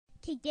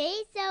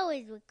Today's show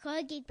is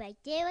recorded by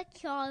Derek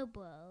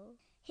Yarbrough.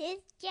 His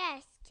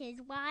guest is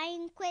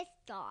Ryan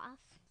Kristoff.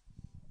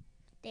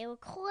 They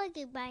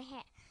recorded by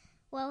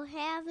while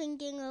having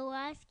dinner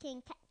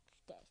in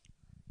Texas.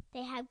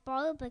 They had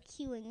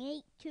barbecue and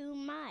ate too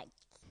much.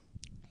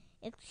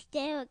 It's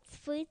Derek's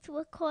first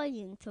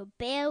recording, so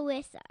bear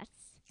with us.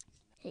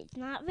 It's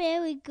not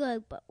very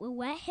good, but we'll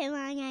let him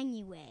on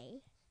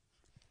anyway.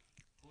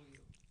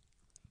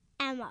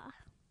 Emma.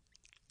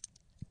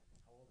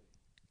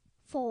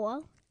 4. What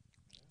are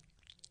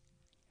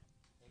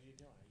you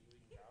doing? Are you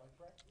eating garlic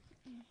bread?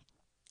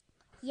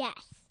 Yes.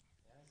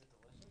 Yeah, is it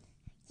delicious?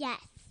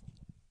 Yes.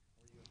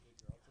 Were you a good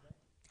girl today?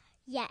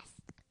 Yes.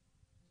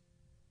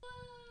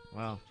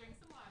 Well,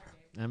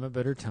 Emma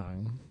bit her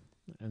tongue,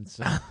 and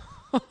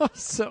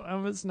so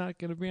Emma's not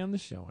going to be on the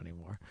show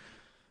anymore.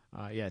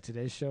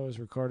 Today's show is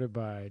recorded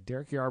by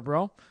Derek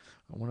Yarbrough,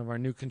 one of our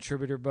new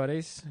contributor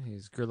buddies.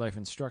 He's a Good Life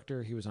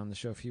instructor. He was on the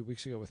show a few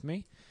weeks ago with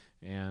me,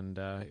 and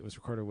it was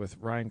recorded with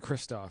Ryan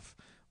Kristoff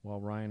while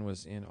Ryan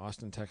was in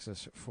Austin,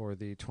 Texas for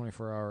the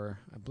 24-hour,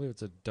 I believe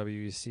it's a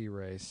WEC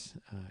race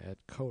at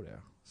COTA.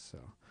 So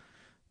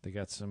they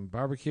got some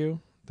barbecue,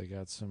 they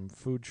got some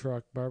food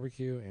truck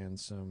barbecue, and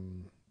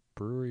some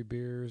brewery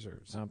beers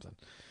or something.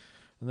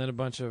 And then a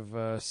bunch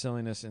of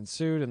silliness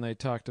ensued, and they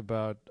talked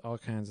about all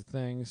kinds of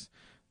things.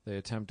 They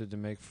attempted to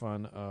make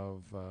fun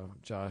of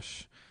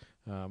Josh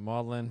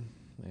Maudlin,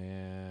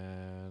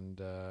 and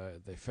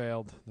they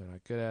failed. They're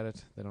not good at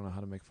it. They don't know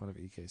how to make fun of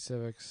EK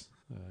Civics.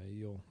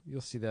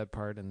 You'll see that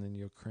part, and then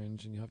you'll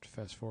cringe, and you'll have to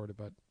fast forward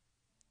about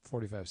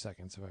 45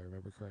 seconds, if I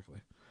remember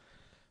correctly.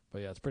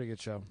 But, yeah, it's a pretty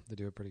good show. They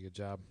do a pretty good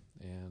job,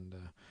 and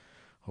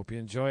hope you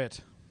enjoy it.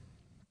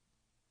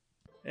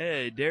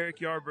 Hey, Derek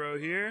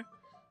Yarbrough here.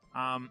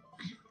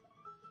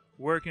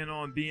 Working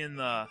on being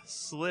the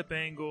Slip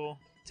Angle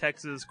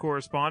Texas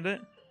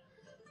correspondent,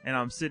 and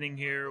I'm sitting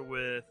here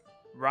with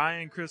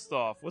Ryan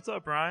Kristoff. What's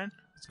up, Ryan?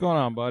 What's going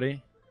on,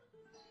 buddy?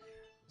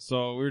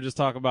 So we were just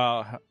talking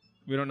about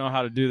we don't know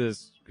how to do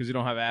this because you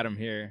don't have Adam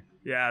here.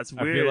 Yeah, it's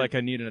weird. I feel like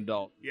I need an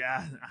adult.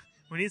 Yeah,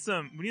 we need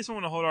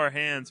someone to hold our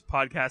hands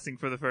podcasting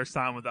for the first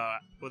time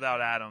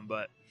without Adam.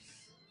 But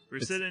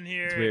we're sitting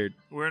here. It's weird.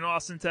 We're in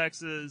Austin,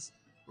 Texas.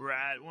 We're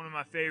at one of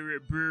my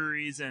favorite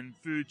breweries and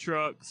food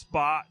truck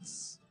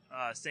spots,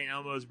 St.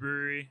 Elmo's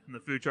Brewery, and the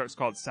food truck's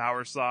called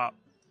Sour Sop.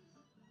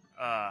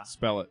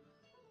 Spell it.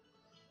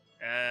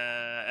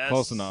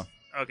 Close enough.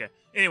 Okay.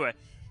 Anyway,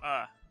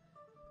 I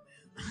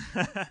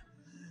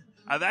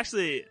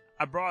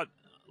brought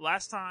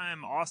last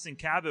time Austin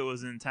Cabot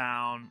was in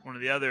town. One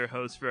of the other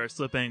hosts for our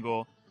Slip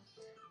Angle,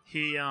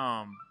 he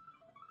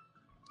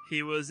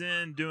was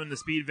in doing the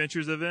Speed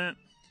Ventures event,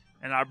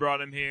 and I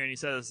brought him here, and he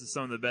said this is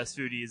some of the best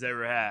food he's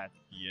ever had.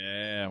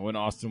 Yeah, when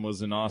Austin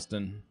was in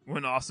Austin.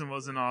 When Austin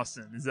was in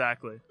Austin,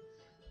 exactly.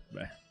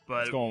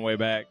 But it's going way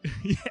back.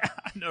 Yeah,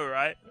 I know,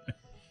 right?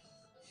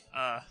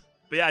 But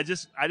yeah, I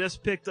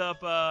just picked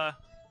up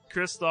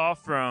Kristoff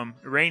from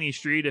Rainy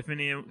Street. If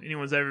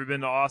anyone's ever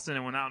been to Austin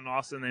and went out in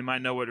Austin, they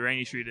might know what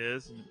Rainy Street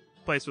is.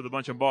 A place with a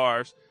bunch of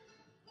bars.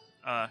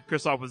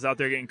 Kristoff was out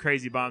there getting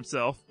crazy by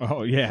himself.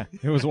 Oh, yeah.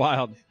 It was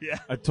wild. Yeah.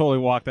 I totally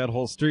walked that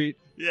whole street.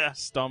 Yeah.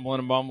 Stumbling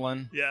and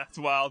bumbling. Yeah, it's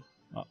wild.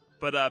 Oh.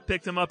 But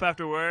picked him up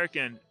after work,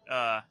 and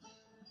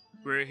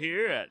we're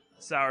here at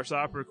Sour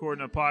Sop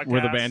recording a podcast.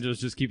 Where the banjos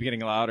just keep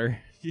getting louder.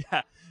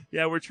 Yeah.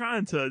 Yeah, we're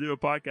trying to do a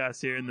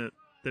podcast here, and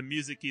the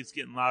music keeps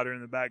getting louder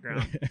in the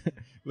background.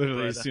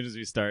 Literally, as soon as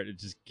we start, it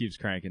just keeps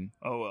cranking.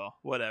 Oh, well,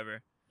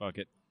 whatever. Fuck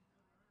it.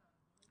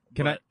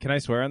 Can I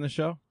swear on the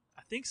show?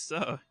 I think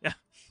so. Yeah.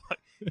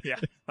 Yeah,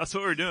 that's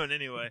what we're doing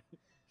anyway.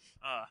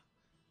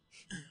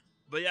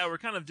 But yeah, we're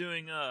kind of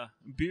doing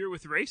beer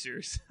with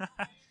racers.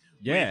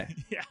 Yeah.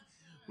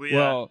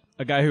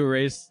 A guy who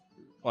raced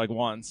like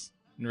once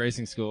in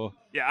racing school.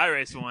 Yeah, I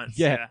raced once.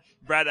 Yeah.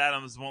 Brad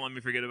Adams won't let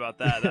me forget about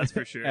that. That's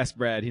for sure. Ask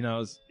Brad. He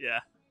knows. Yeah.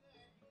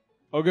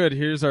 Oh, good.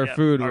 Here's our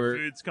food. Our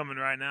food's coming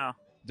right now.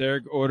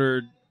 Derek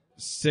ordered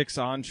 6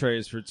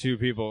 entrees for 2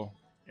 people.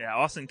 Yeah,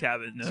 Austin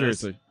Cabot knows.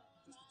 Seriously.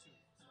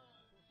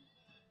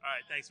 All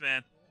right, thanks,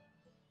 man.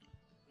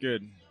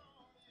 Good.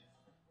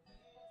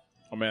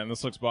 Oh, man,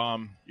 this looks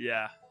bomb.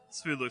 Yeah,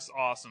 this food looks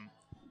awesome.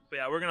 But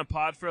yeah, we're gonna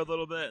pod for a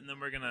little bit, and then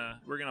we're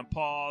gonna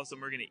pause,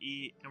 and we're gonna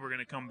eat, and we're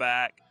gonna come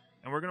back,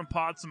 and we're gonna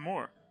pod some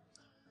more.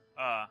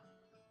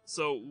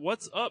 So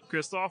what's up,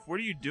 Kristoff? What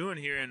are you doing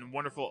here in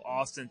wonderful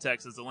Austin,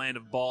 Texas, the land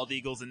of bald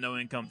eagles and no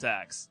income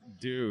tax?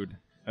 Dude,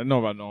 I don't know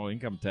about no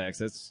income tax.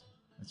 That's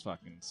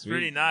fucking sweet.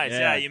 Pretty nice.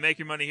 Yeah, you make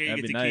your money here, you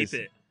get to nice. keep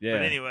it. Yeah.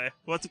 But anyway,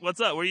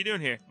 what's up? What are you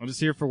doing here? I'm just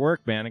here for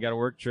work, man. I got a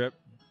work trip.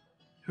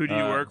 Who do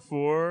you work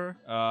for?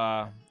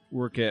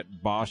 Work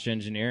at Bosch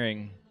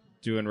Engineering,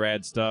 doing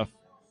rad stuff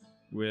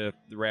with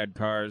the rad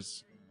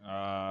cars.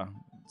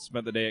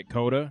 Spent the day at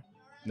COTA.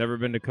 Never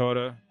been to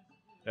COTA.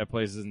 That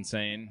place is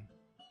insane.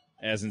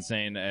 As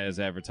insane as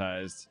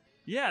advertised.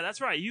 Yeah, that's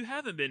right. You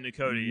haven't been to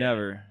COTA yet.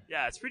 Never.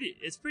 Yeah, it's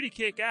pretty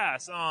kick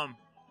ass.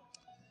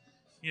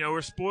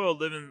 We're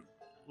spoiled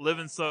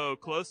living so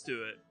close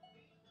to it.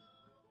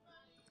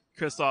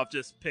 Kristoff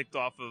just picked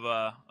off of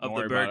Don't the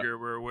worry about burger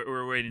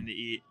we're waiting to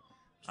eat.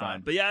 It's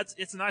fine. But yeah,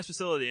 it's a nice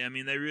facility. I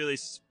mean, they really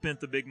spent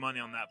the big money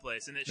on that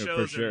place, and it Yeah, for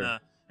shows sure.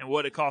 in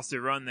what it costs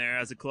to run there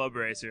as a club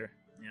racer.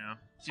 You know,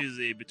 it's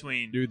usually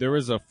between. Dude, there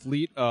was a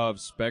fleet of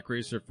Spec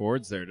Racer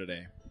Fords there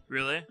today.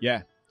 Really?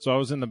 Yeah. So I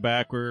was in the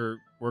back. We were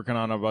working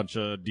on a bunch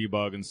of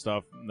debug and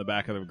stuff in the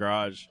back of the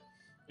garage,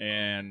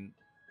 and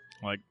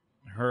like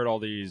heard all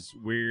these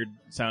weird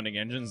sounding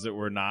engines that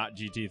were not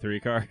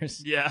GT3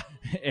 cars. Yeah.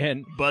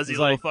 And Buzzy it's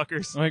little like,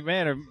 fuckers. I'm like,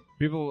 man, are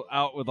people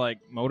out with like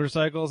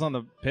motorcycles on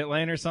the pit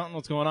lane or something?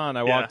 What's going on?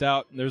 I Yeah. walked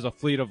out, and there's a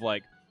fleet of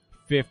like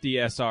 50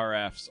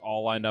 SRFs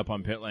all lined up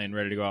on pit lane,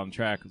 ready to go out on the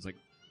track. It's like,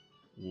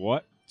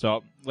 what?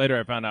 So later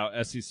I found out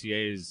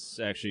SCCA is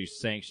actually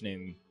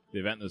sanctioning the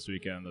event this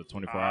weekend, the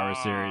 24-hour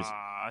series.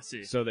 I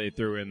see. So they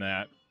threw in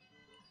that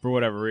for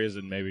whatever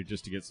reason, maybe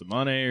just to get some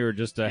money or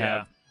just to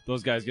have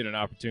those guys get an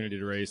opportunity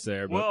to race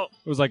there. But Well,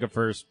 it was like a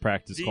first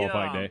practice the,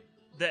 qualifying day.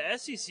 The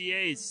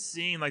SCCA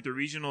scene, like the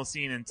regional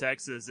scene in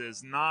Texas,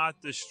 is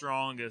not the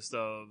strongest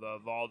of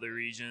all the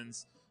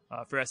regions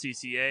for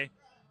SCCA,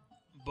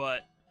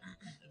 but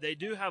they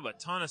do have a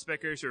ton of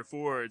Spec Racer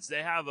Fords.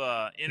 They have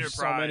a There's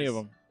Enterprise. so many of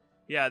them.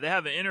 Yeah, they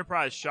have an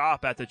Enterprise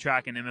shop at the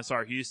track in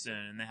MSR Houston,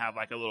 and they have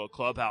like a little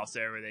clubhouse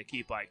there where they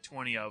keep like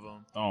 20 of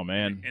them Oh,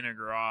 man. in a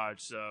garage.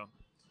 So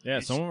Yeah,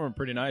 some of them are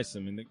pretty nice. I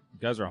mean, the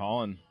guys are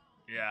hauling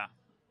yeah,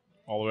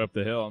 all the way up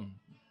the hill.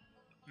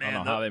 I man,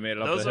 don't know how they made it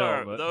up those the hill.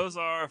 are But those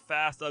are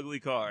fast, ugly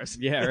cars.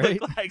 Yeah, They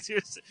right? look like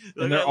seriously, they and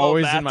look they're like little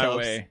always in my bathtubs.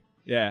 way.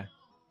 Yeah.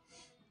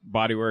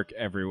 Bodywork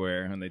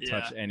everywhere, and they Yeah.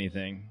 touch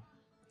anything.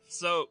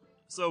 So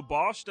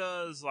Bosch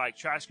does like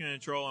traction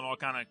control and all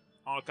kind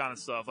of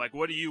stuff. Like,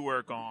 what do you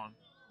work on?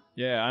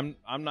 Yeah,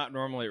 I'm not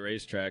normally at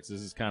racetracks.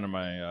 This is kind of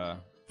my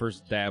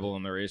first dabble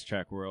in the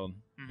racetrack world.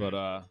 Mhm.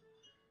 But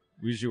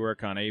we usually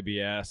work on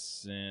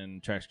ABS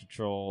and traction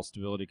control,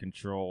 stability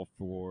control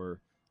for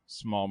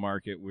small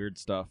market weird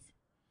stuff.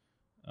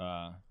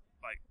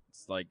 Like-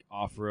 it's like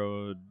off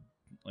road.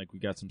 Like we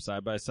got some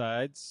side by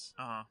sides.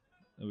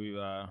 We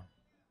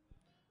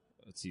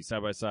let's see,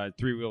 side by side,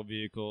 3-wheel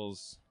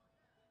vehicles,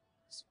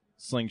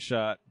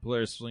 slingshot,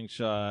 Polaris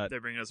slingshot,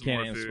 They're bringing us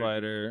Can-Am more food.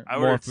 spider, I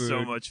more ordered food.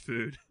 so much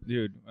food.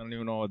 Dude, I don't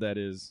even know what that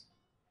is,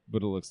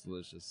 but it looks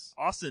delicious.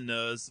 Austin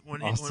knows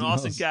when Austin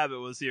Austin knows. Cabot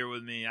was here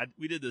with me.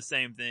 We did the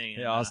same thing.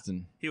 Hey, and,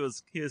 Austin, he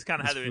was kind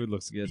of this had food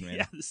looks good, man.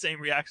 yeah, the same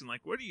reaction.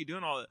 Like, what are you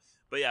doing all that?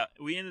 But yeah,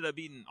 we ended up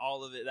eating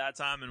all of it that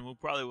time, and we'll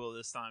probably will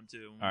this time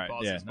too. When All right, we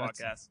pause yeah, this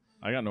podcast.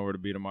 I got nowhere to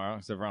be tomorrow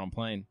except for on a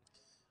plane.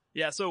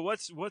 Yeah. So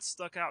what's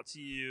stuck out to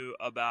you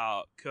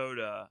about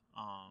Coda?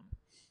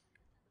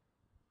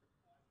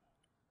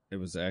 It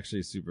was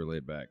actually super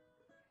laid back.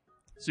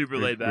 Super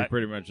We laid back.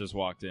 pretty much just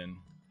walked in.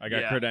 I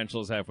got Yeah.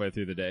 credentials halfway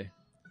through the day.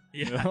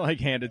 Yeah. Like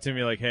handed to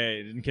me like,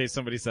 hey, in case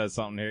somebody says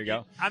something, here you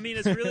go. I mean,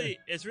 it's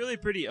really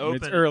pretty I mean, open.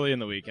 it's early in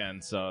the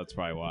weekend, so that's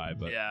probably why.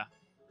 But Yeah.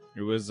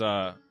 it was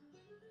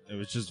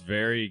just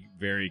very,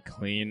 very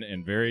clean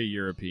and very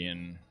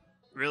European.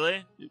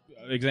 Really?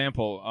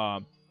 Example,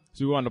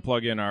 so we wanted to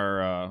plug in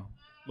our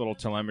little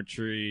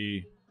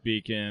telemetry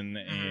beacon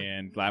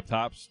and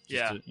laptops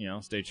just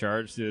to, stay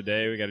charged through the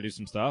day. We got to do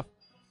some stuff.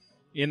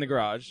 In the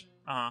garage,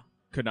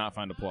 could not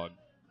find a plug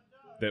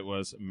that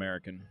was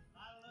American.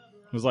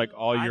 It was like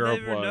all Euro I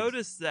never plugs.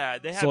 noticed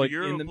that. They have So, like,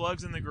 Euro in the-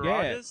 plugs in the Yeah,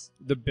 garages?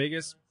 the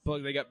biggest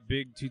plug, they got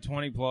big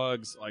 220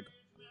 plugs, like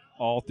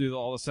all through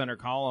all the center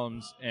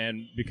columns.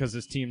 And because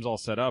this team's all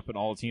set up and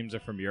all the teams are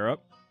from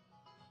Europe,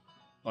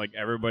 like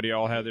everybody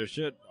all had their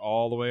shit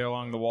all the way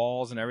along the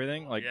walls and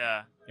everything. Like,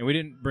 Yeah. and we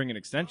didn't bring an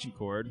extension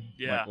cord.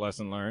 Yeah. Like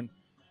lesson learned.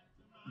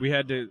 We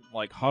had to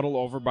like huddle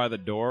over by the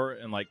door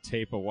and like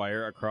tape a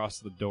wire across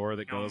the door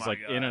that Oh goes my like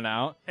God. in and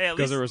out Hey, at because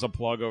least there was a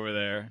plug over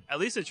there.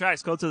 the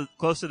track's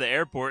close to the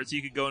airport, so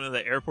you could go into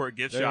the airport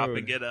gift shop and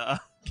Dude. get a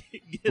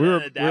get We an were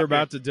adapter.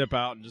 about to dip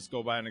out and just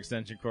go buy an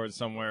extension cord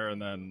somewhere,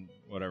 and then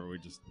whatever, we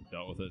just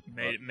dealt with it.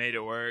 made it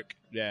work.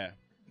 Yeah,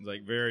 it's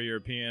like very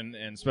European,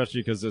 and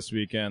especially because this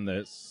weekend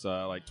it's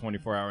like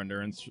 24-hour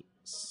endurance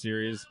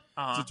series.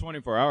 Uh-huh. It's a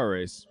 24-hour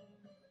race.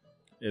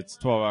 It's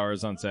 12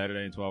 hours on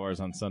Saturday and 12 hours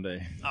on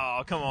Sunday.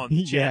 Oh, come on.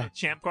 Yeah.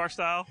 Champ car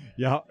style?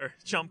 Yeah, Or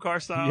chump car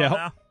style Yep.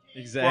 now?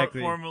 exactly.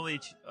 Formerly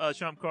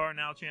chump car,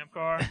 now champ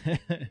car.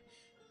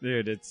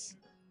 Dude, it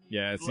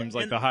seems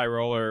like In- the high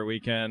roller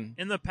weekend.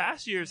 In the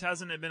past years,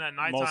 hasn't it been at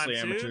nighttime Mostly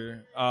too? amateur.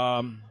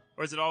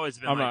 Or has it always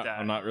been I'm like not. that?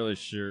 I'm not really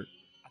sure.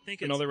 I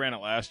think I it's... know they ran it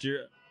last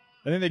year.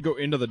 I think they go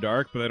into the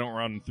dark, but they don't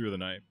run through the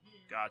night.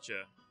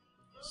 Gotcha.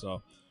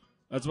 So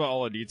that's about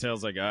all the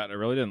details I got. I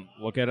really didn't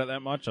look at it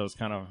that much. I was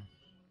kind of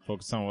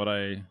focused on what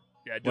I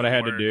Yeah,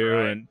 had to do,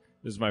 right? and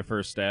this is my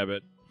first stab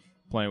at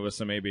playing with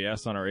some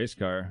ABS on a race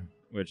car,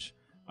 which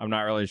I'm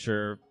not really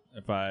sure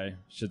if I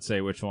should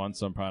say which one,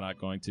 so I'm probably not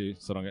going to,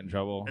 so I don't get in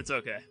trouble. It's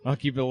okay. I'll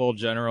keep it a little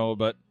general,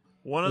 but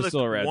One It of was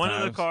still a the rad one of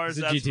time. the cars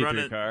It's a that's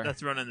GT3 car.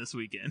 running this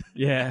weekend.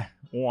 yeah,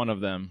 one of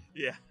them.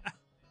 Yeah.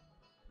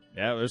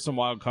 Yeah, there's some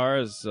wild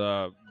cars.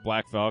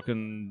 Black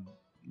Falcon,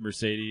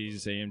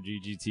 Mercedes, AMG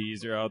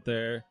GTs are out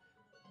there.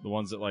 The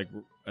ones that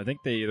I think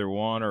they either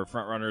won or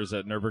front runners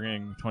at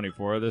Nürburgring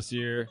 24 this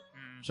year.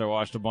 which I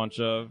watched a bunch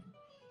of.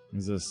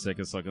 It's the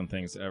sickest looking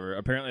things ever.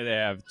 Apparently, they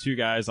have 2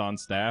 guys on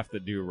staff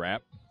that do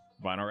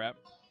vinyl wrap.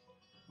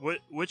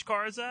 Which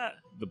car is that?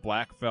 The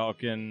Black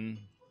Falcon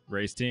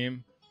race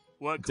team.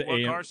 What To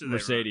cars do they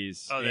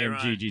Mercedes run? Oh, they AMG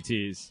run.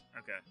 GTs.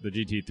 Okay. The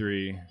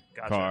GT3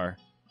 Gotcha. car.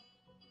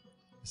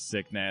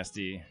 Sick,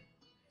 nasty.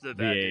 The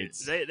bad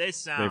V8s. dudes. They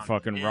sound They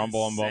fucking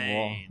rumble and bumble.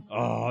 insane.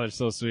 Oh, they're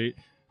so sweet.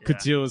 Yeah.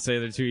 Coutil would say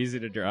they're too easy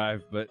to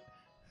drive, but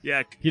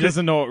Yeah, he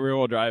doesn't know what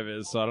rear-wheel drive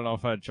is, so I don't know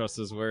if I'd trust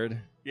his word.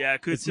 Yeah,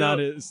 It's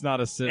Coutil. not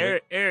a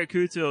Civic. Eric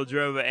Coutil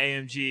drove an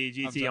AMG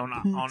GT I'm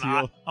on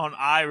sorry, on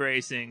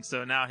iRacing,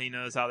 so now he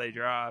knows how they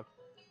drive.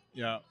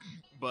 Yeah,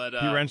 But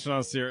he wrenched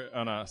on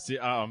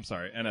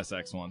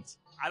NSX once.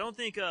 I don't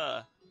think.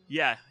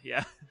 Yeah.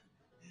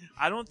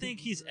 I don't think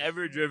he's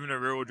ever driven a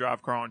rear-wheel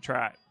drive car on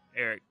track,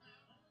 Eric.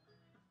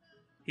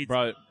 He's,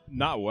 Probably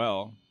not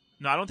well.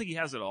 No, I don't think he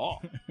has it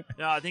all.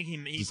 No, I think he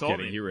Just told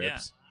kidding, me. he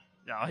rips.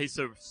 Yeah. No, he's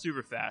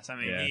super fast. I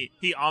mean, Yeah.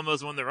 he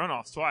almost won the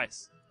runoffs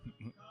twice.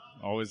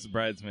 Always the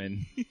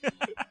bridesmaid.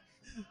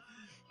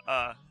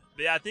 But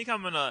yeah, I think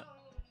I'm gonna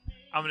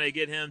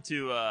get him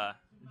to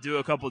do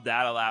a couple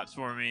data laps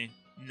for me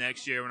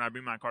next year when I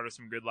bring my car to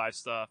some Grid Life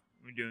stuff.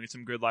 We're doing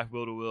some Grid Life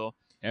wheel to wheel.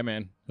 Yeah,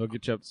 man, he'll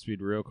get you up to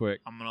speed real quick.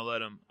 I'm gonna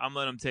let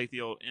him take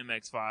the old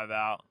MX-5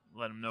 out.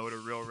 Let him know what a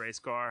real race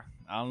car.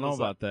 I don't know Feels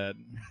about that.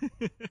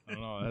 I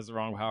don't know. It has the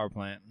wrong power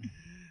plant.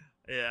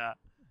 Yeah.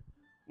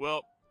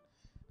 Well,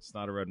 It's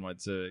not a red and white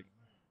Civic.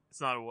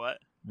 it's not a what?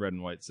 Red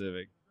and white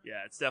Civic.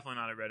 Yeah, it's definitely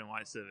not a red and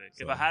white Civic.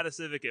 So- If I had a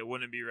Civic, it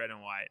wouldn't be red and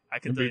white. I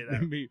can tell you that.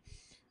 It'd be,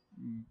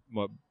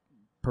 what,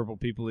 purple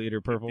people eater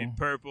purple? It'd be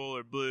purple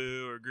or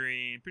blue or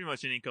green, pretty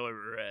much any color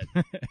but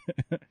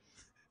red.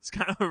 It's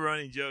kind of a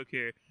running joke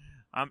here.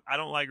 I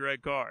don't like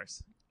red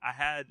cars.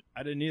 I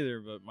didn't either,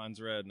 but mine's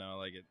red now. I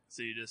like it.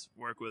 So you just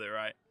work with it,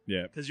 right?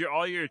 Yeah. Because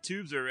all your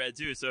tubes are red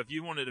too. So if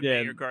you wanted to Yeah,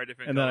 paint your car a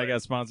different And color, then I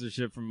got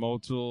sponsorship from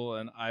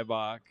Motul and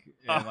Ibach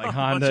and like A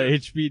Honda,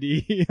 bunch of-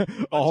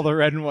 HPD, all the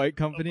red and white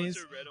a bunch companies.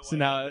 of red and So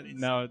white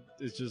now companies.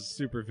 it's just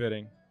super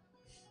fitting.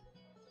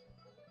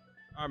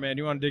 All right, man.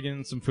 You want to dig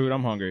in some food?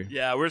 I'm hungry.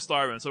 Yeah, we're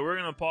starving. So we're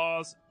gonna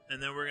pause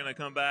and then we're gonna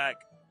come back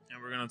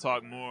and we're gonna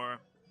talk more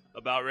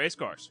about race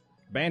cars.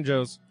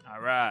 Banjos.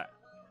 All right.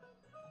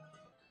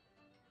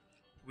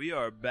 We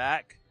are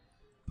back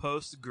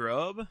post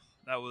grub.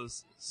 That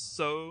was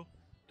so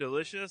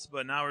delicious,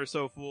 but now we're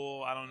so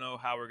full. I don't know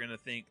how we're gonna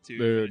think to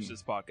Dude. finish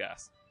this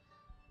podcast.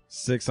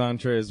 6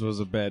 entrees was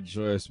a bad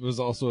choice. It was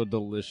also a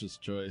delicious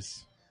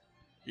choice.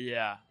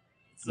 Yeah.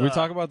 It's, we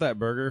talk about that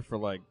burger for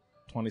like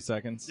 20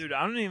 seconds. dude,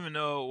 I don't even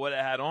know what it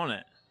had on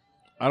it.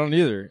 I don't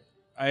either.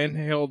 I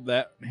inhaled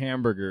that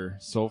hamburger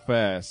so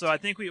fast. So I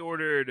think we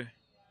ordered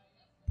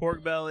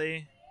pork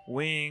belly,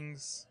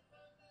 wings,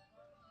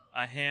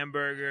 a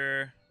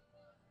hamburger,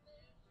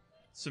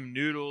 some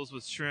noodles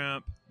with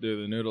shrimp.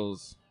 Dude, the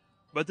noodles.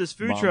 But this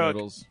food bomb truck,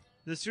 noodles.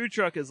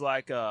 is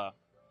like a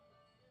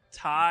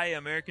Thai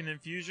American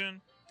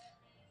infusion,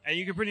 and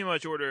you can pretty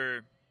much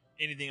order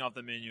anything off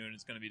the menu and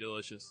it's going to be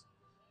delicious.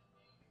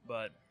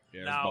 But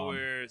Yeah, it's now bomb.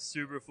 we're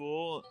super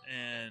full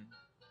and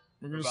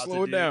We're going to about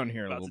slow it do- down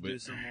here a about little to do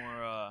bit. some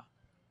more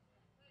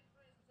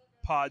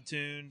pod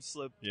tune,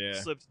 slipped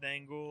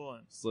dangle,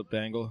 and Slipped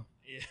angle.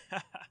 yeah.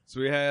 So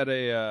we had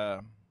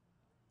a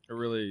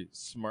really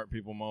smart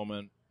people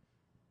moment.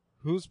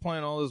 Who's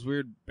playing all this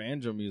weird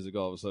banjo music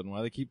all of a sudden? Why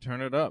do they keep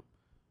turning it up?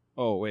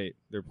 Oh, wait.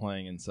 They're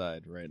playing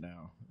inside right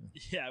now.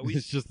 Yeah,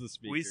 It's just the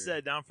speaker. we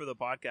sat down for the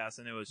podcast,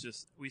 and it was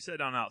just we sat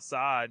down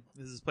outside.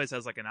 This place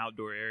has like an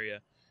outdoor area,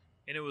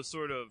 and it was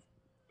sort of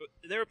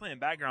they were playing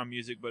background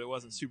music, but it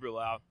wasn't super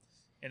loud.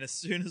 And as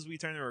soon as we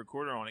turned the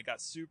recorder on, it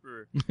got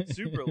super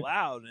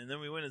loud. And then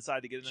we went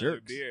inside to get another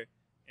Jerks. beer,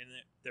 and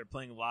they're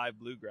playing live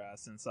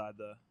bluegrass inside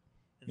the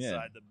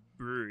Yeah.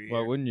 brewery. Why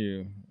here. wouldn't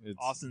you? It's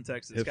Austin,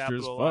 Texas, hipster as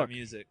capital of live fuck.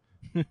 music.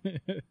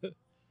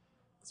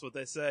 That's what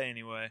they say,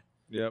 anyway.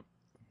 Yep.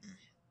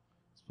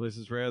 This place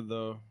is rad,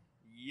 though.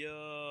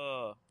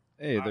 Yeah.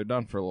 Hey, they're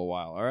done for a little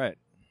while. All right.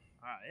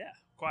 All right, yeah.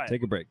 Quiet.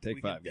 Take a break. Take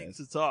we 5, can think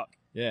guys. to talk.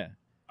 Yeah.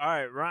 All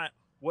right, Ryan.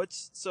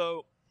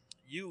 So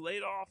you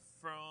laid off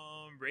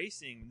from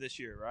racing this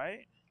year,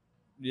 right?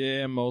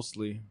 Yeah,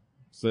 mostly.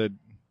 Said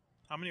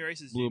How many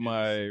races? blew did you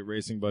my do?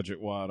 racing budget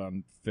wad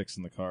on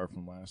fixing the car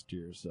from last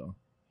year, so.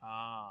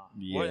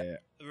 Yeah.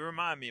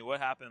 Remind me, what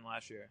happened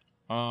last year?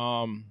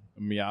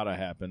 Miata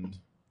happened.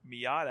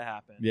 Miata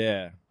happened.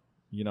 Yeah.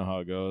 You know how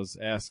it goes.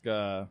 Ask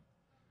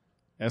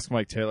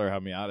Mike Taylor how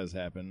Miatas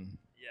happen.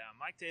 Yeah,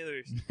 Mike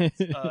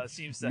Taylor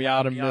seems to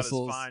Miata have Miatas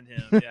missiles. find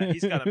him. Yeah,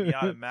 he's got a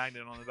Miata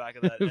magnet on the back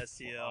of that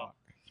STL.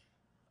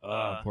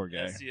 Poor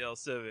guy. STL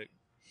Civic.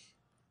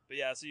 But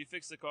yeah, so you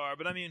fixed the car.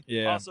 But I mean,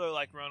 Yeah. also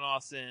like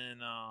runoffs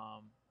in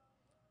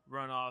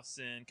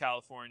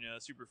California,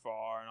 super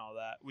far and all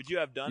that. Would you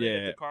have done it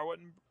if Yeah. the car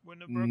wouldn't have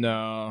broken?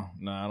 No,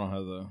 I don't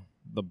have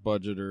the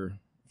budget or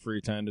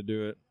free time to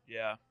do it.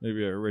 Yeah.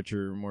 Maybe a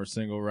richer, more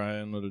single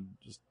Ryan would have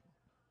just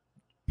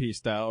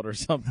pieced out or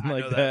something I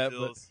like know that.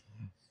 feels.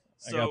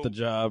 But I got the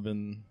job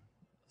and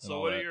So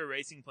all what that. are your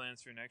racing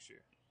plans for next year?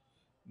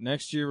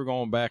 next year we're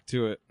going back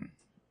to it.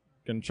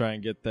 gonna try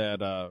and get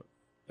that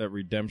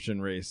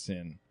redemption race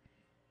in,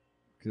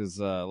 because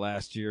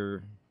last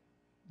year,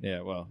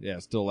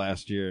 still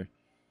last year,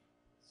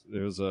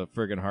 there was a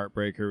friggin'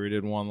 heartbreaker. We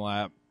did one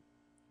lap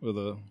with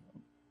a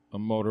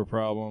motor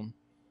problem,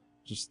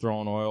 just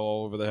throwing oil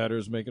all over the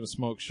headers, making a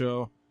smoke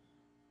show.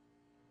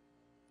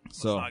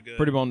 So not good.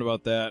 pretty bummed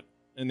about that.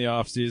 In the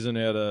off season,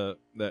 they had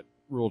that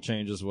rule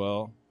change as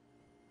well.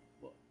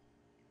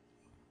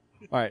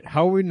 All right,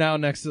 how are we now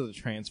next to the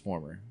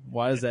transformer?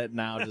 Why does that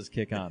now just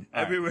kick on?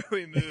 All Everywhere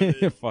we move, right.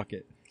 it Fuck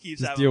it.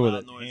 keeps Just having deal with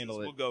loud it. noises.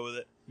 Handle it. We'll go with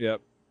it.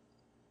 Yep.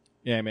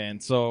 Yeah, man.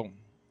 So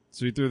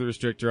we threw the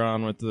restrictor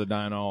on, went to the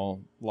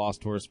dyno,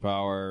 lost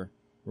horsepower,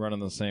 running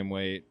the same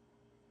weight.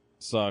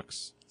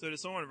 Sucks. So did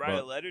someone write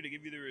a letter to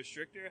give you the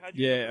restrictor? How'd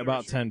you Yeah, get the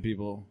about restrictor? 10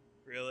 people.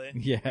 Really?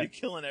 Yeah. You're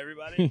killing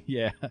everybody?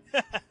 Yeah.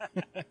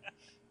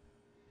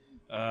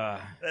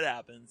 That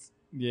happens.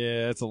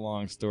 Yeah, it's a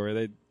long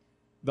story.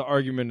 The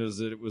argument is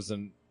that it was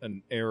an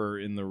error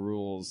in the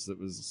rules that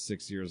was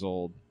 6 years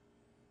old.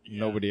 Yeah.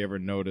 Nobody ever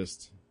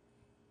noticed,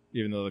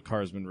 even though the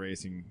car's been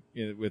racing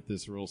with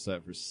this rule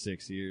set for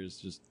 6 years.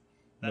 Just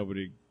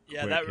nobody.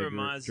 Yeah, quit that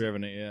had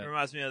driven it yet.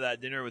 reminds me of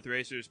that Dinner with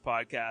Racers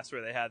podcast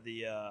where they had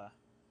the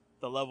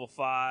Level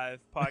 5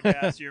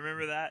 podcast. You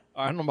remember that?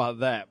 I don't know about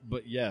that,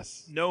 but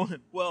yes. No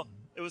one. Well,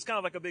 it was kind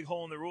of like a big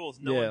hole in the rules.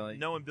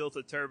 No one built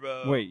a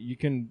turbo. Wait, you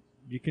can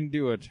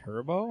do a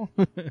turbo?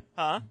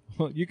 Huh?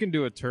 Well, you can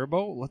do a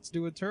turbo. Let's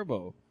do a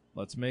turbo.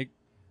 Let's make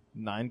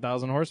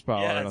 9,000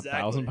 horsepower Yeah, in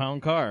exactly. a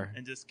 1,000-pound car.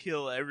 And just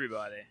kill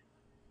everybody.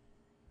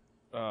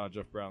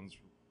 Jeff Brown's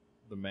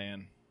the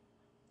man.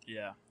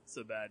 Yeah,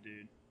 so bad,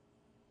 dude.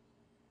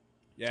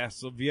 Yeah,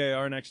 so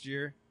VIR next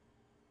year.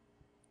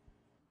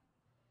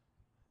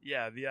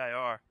 Yeah,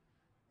 VIR.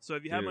 So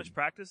have you had Dude. much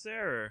practice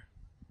there, or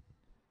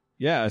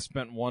Yeah, I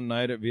spent one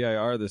night at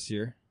VIR this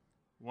year.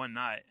 one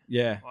night?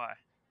 Yeah. Why?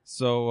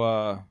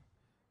 So,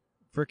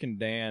 frickin'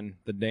 Dan,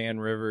 the Dan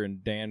River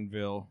in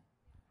Danville,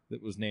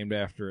 that was named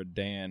after a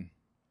Dan,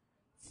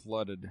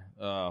 flooded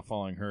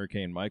following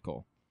Hurricane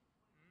Michael.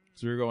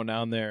 So we were going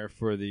down there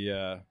for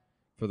the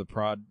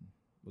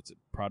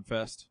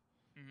Prodfest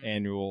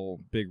annual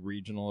big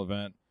regional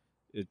event.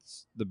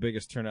 It's the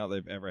biggest turnout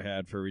they've ever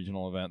had for a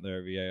regional event there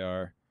at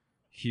VIR.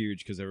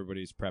 Huge because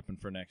everybody's prepping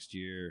for next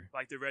year.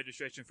 Like the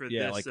registration for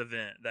Yeah, this like-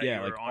 event that Yeah,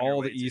 you were like on your all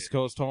way the East to.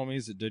 Coast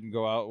homies that didn't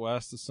go out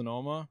west to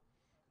Sonoma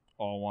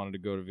all wanted to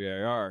go to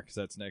VIR because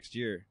that's next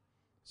year.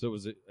 So it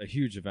was a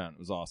huge event. It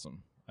was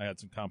awesome. I had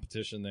some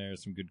competition there,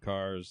 some good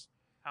cars.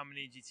 How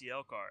many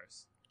GTL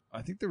cars?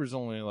 I think there was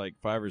only like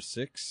 5 or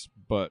 6,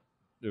 but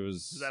it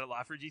was... Is that a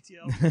lot for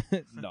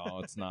GTL? No,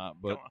 it's not. Come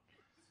But on.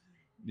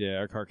 yeah,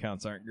 our car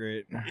counts aren't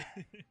great.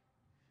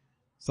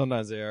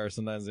 Sometimes they are,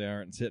 sometimes they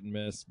aren't. It's hit and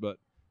miss, but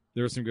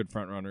there were some good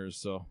front runners.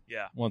 So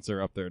Yeah. once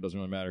they're up there, it doesn't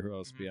really matter who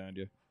else is behind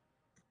you.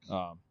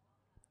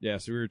 Yeah,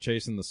 so we were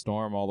chasing the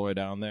storm all the way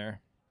down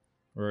there.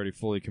 We're already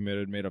fully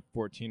committed. Made a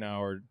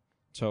 14-hour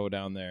tow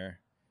down there.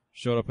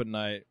 Showed up at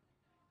night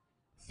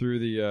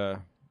through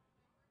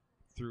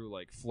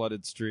like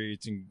flooded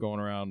streets and going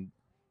around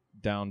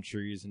down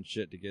trees and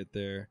shit to get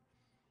there.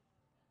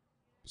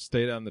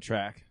 Stayed on the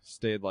track.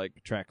 Stayed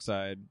like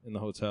trackside in the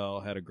hotel.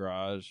 Had a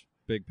garage.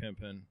 Big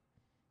pimpin'.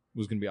 It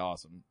was gonna be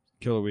awesome.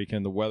 Killer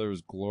weekend. The weather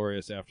was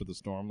glorious after the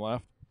storm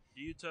left.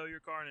 Do you tow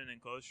your car in an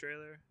enclosed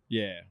trailer?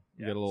 Yeah,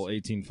 we Yeah, got a little so-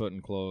 18-foot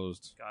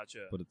enclosed,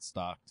 Gotcha. but it's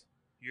stocked.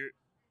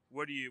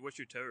 What's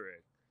your tow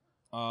rig?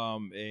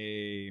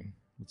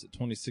 What's it?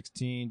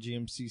 2016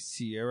 GMC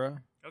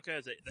Sierra, Okay,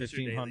 that's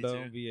 15 your daily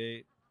Hundo too.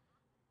 V8.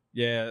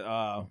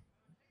 Yeah,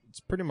 it's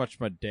pretty much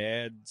my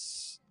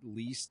dad's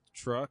leased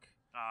truck,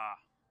 Ah.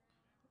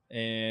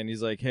 and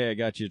he's like, "Hey, I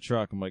got you a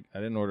truck." I'm like, "I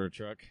didn't order a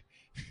truck."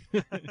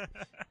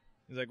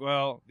 He's like,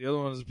 "Well, the other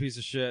one is a piece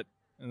of shit,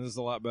 and this is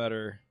a lot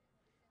better,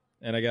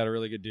 and I got a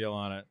really good deal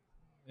on it,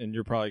 and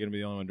you're probably gonna be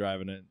the only one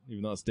driving it,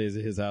 even though it stays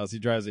at his house. He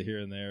drives it here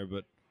and there,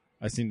 but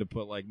I seem to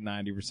put like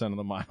 90% of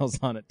the miles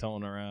on it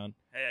towing around.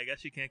 Hey, I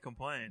guess you can't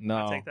complain. No.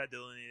 I'll take that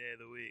deal any day of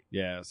the week.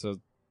 Yeah, so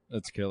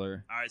that's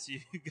killer. All right, so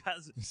you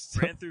guys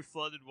ran through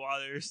flooded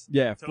waters.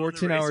 Yeah, Towing the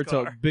 14-hour race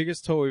tow, car.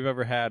 biggest tow we've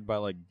ever had by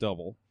like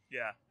double.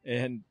 Yeah.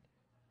 And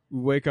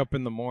we wake up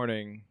in the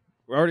morning.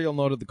 We already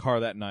unloaded the car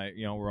that night.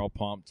 You know, we're all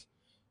pumped.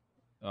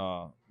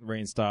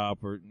 Rain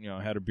stop, or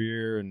had a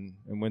beer and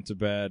went to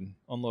bed.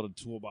 Unloaded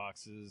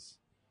toolboxes.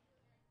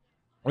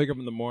 Wake up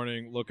in the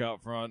morning, look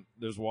out front.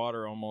 There's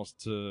water almost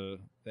to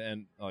the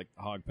end, like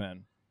the hog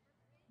pen,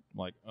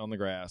 like on the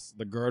grass.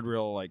 The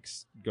guardrail like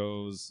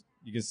goes.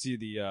 You can see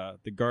the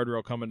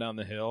guardrail coming down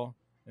the hill,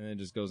 and then it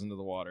just goes into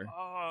the water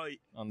Oh,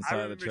 on the I side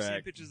remember of the track.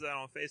 seeing pictures of that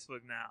on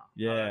Facebook now.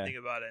 Yeah. Now that I think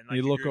about it. And, like,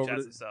 You your look group over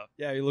chats to- and stuff.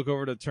 Yeah, you look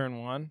over to turn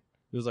 1.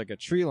 There's like a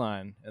tree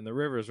line, and the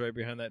river's right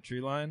behind that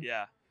tree line.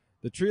 Yeah.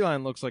 The tree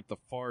line looks like the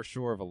far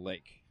shore of a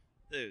lake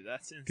Dude,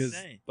 that's because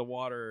insane. the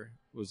water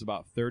was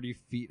about 30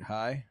 feet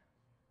high,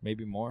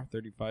 maybe more,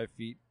 35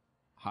 feet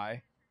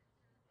high,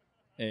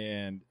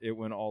 and it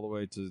went all the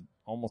way to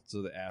almost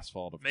to the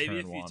asphalt of Maybe turn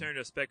if you 1. turned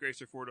a Spec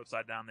Racer Ford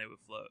upside down, they would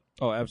float.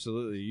 Oh,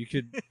 absolutely. You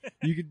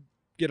could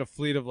get a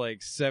fleet of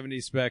like 70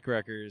 spec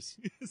wreckers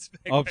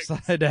Spec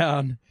upside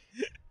down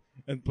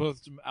and put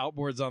some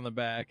outboards on the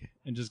back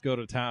and just go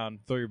to town,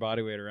 throw your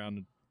body weight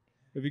around.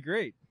 It'd be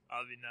great.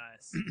 That'd be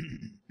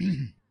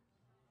nice.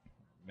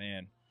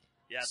 Man.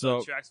 Yeah, So-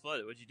 the track's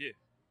flooded. What'd you do?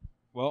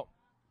 Well,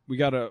 we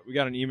got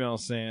an email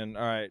saying,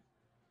 all right,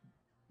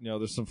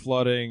 there's some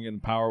flooding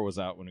and power was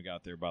out when we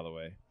got there, by the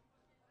way.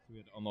 We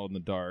had to unload in the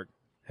dark,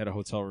 had a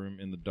hotel room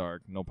in the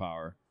dark, no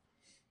power.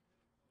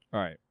 All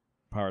right.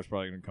 Power's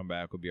probably going to come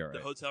back. We'll be all right.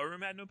 The hotel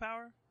room had no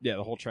power? Yeah,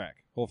 the whole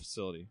track, whole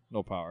facility,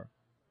 no power.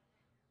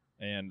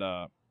 And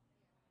I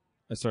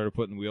started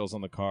putting wheels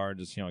on the car,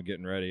 just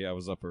getting ready. I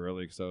was up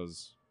early because I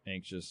was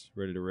anxious,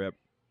 ready to rip.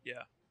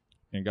 Yeah.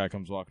 And guy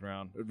comes walking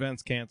around.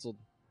 Event's canceled.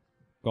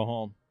 Go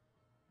home.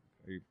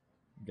 You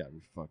gotta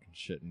be fucking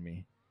shitting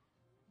me.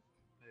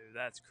 Dude,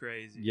 that's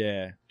crazy.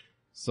 Yeah.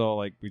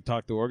 So we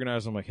talked to the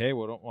organizer. I'm like, hey,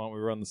 why don't we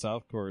run the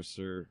South Course,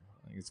 or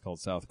I think it's called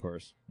South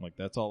Course. I'm like,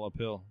 that's all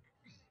uphill.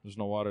 There's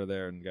no water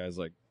there. And the guy's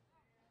like,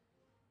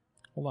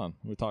 hold on.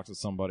 Let me talk to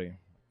somebody.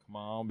 Come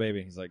on,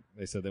 baby. He's like,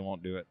 they said they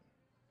won't do it.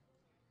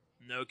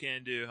 No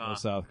can do, huh? No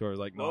South Course.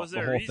 Like, What no, was the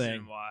their whole reason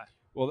thing. why?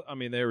 Well, I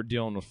mean, they were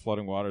dealing with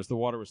flooding waters. The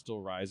water was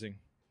still rising,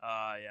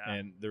 Yeah.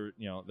 and there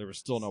was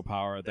still no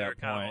power at they were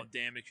that kind point. of on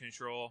damage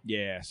control.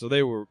 Yeah, so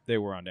they were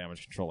on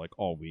damage control like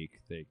all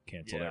week. They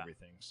canceled Yeah.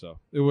 everything, so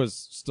it was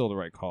still the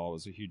right call. It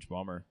was a huge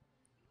bummer,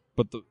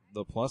 but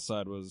the plus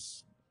side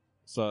was,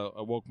 so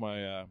I woke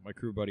my my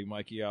crew buddy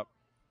Mikey up.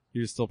 He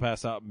was still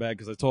passed out in bed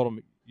because I told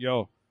him,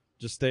 "Yo,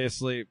 just stay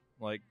asleep.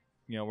 Like,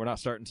 we're not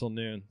starting until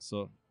noon,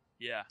 so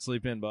Yeah.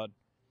 sleep in, bud."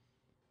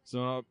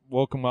 So I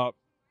woke him up.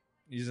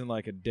 He's in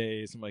like a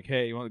daze. I'm like,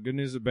 hey, you want the good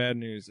news or bad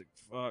news? Like,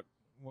 fuck,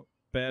 what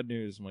bad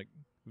news? I'm like,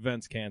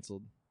 event's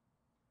canceled.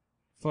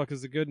 Fuck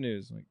is the good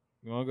news? I'm like,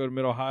 you want to go to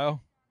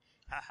Mid-Ohio?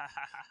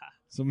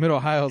 So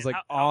Mid-Ohio's And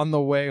like how- on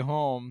the way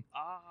home,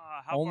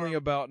 How only far?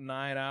 about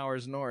 9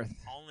 hours north.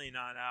 Only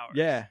 9 hours.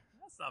 Yeah,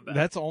 That's not bad.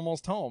 that's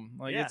almost home.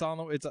 Like Yeah.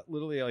 it's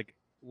literally like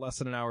less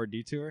than an hour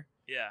detour,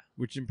 Yeah.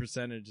 which in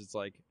percentage it's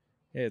like,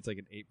 hey, it's like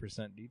an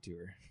 8%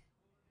 detour.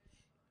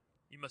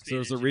 You must be So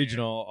an it's a engineer.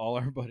 regional. All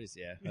our buddies,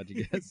 yeah. How'd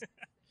you guess?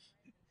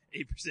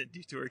 8%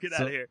 detour. Get So-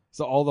 out of here.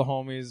 So all the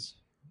homies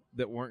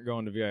that weren't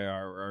going to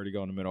VIR were already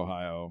going to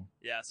Mid-Ohio.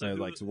 Yeah. So I had,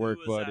 who, like, some work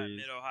who was buddies.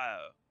 at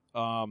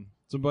Mid-Ohio?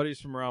 Some buddies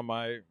from around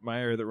my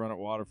area that run at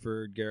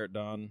Waterford. Garrett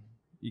Dunn,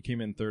 he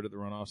came in third at the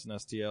runoffs in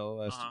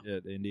STL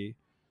at Indy.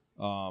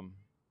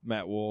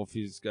 Matt Wolf,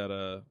 he's got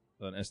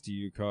an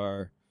STU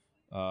car.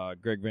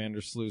 Greg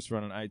Vandersloot's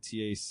running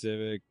ITA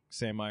Civic.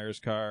 Sam Meyer's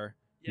car.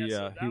 Yeah. he so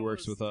that he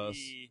works was with us.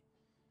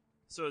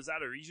 So is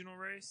that a regional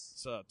race?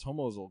 It's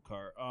Tomo's old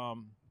car.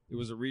 It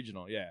was a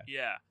regional, yeah.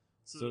 Yeah.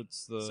 So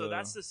it's the So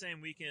that's the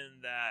same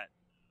weekend that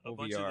a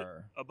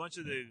OVR. bunch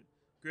of the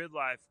Grid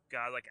Life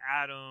guys like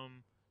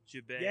Adam,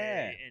 Jabay,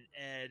 Yeah. and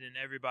Ed, and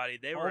everybody.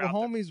 They all were the out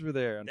homies were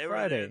there on They were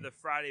Friday. there the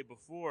Friday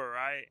before,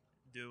 right?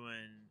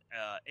 Doing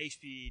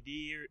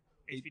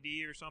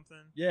HPD or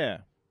something.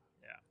 Yeah.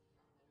 Yeah.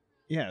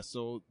 Yeah,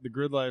 so the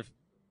Grid Life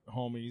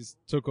homies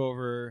took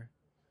over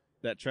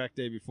that track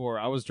day before.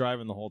 I was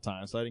driving the whole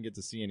time, so I didn't get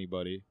to see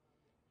anybody.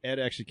 Ed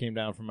actually came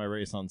down for my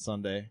race on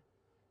Sunday,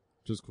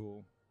 which was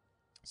cool.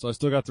 So I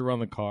still got to run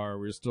the car.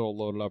 We were still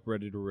loaded up,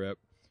 ready to rip.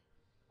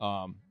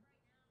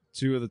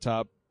 Two of the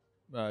top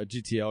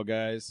GTL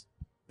guys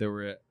that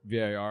were at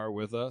VIR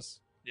with us,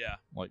 Yeah.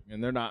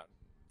 and they're not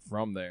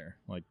from there.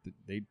 Like,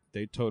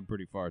 they towed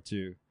pretty far,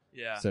 too.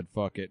 Yeah. Said,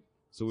 fuck it.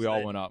 So we So all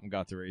they- went up and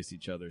got to race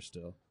each other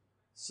still.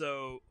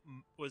 So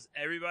was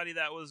everybody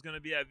that was going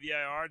to be at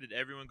VIR? Did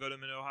everyone go to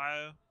Mid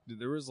Ohio? Dude,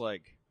 there was so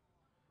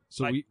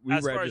Like, we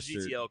as registered. far as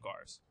GTL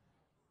cars.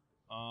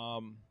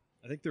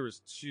 I think there was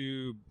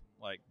two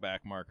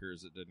back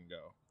markers that didn't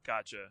go,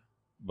 Gotcha.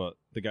 but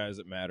the guys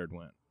that mattered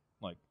went.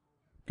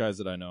 Guys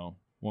that I know.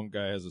 One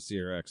guy has a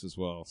CRX as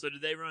well. So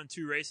did they run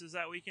 2 races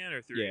that weekend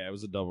or 3? Yeah, it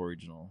was a double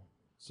regional,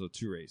 so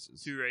 2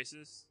 races. 2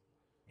 races.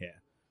 Yeah,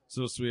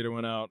 so sweet. I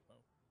went out.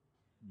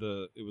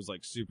 It was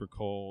super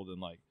cold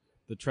and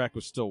the track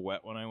was still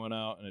wet when I went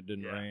out, and it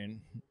didn't Yeah.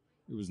 rain.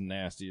 It was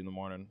nasty in the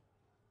morning.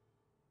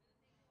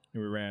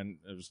 And we ran.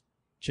 I was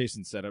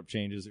chasing setup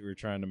changes that we were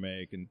trying to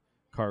make, and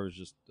car was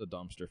just a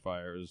dumpster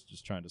fire. It was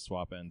just trying to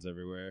swap ends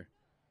everywhere.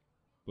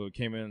 But we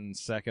came in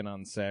second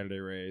on Saturday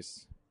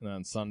race, and then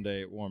on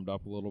Sunday it warmed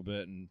up a little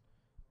bit and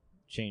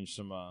changed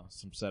some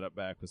setup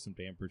back with some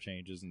damper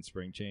changes and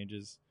spring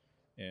changes,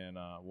 and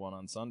won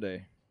on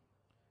Sunday.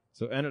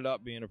 So it ended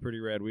up being a pretty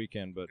rad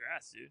weekend, but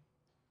Congrats,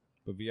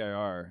 dude.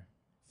 VIR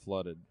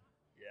flooded.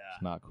 Yeah.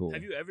 It's not cool.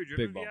 Have you ever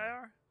driven Big bummer.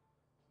 VIR?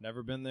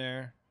 Never been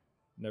there,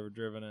 never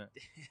driven it.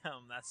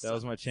 Damn, that's That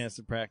was my chance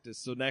to practice.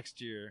 So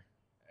next year,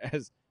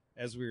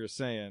 as we were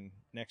saying,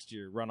 next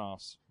year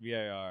runoffs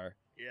VIR.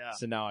 Yeah.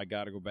 So now I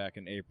got to go back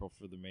in April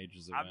for the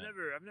majors event.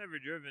 I've never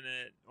driven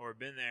it or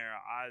been there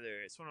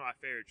either. It's one of my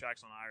favorite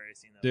tracks on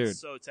iRacing though. Dude. It's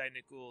so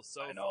technical,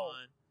 so I know.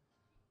 fun.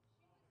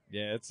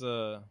 Yeah, it's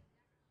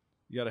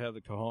you got to have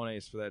the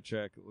cojones for that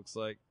track. It looks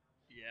like.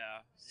 Yeah.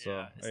 So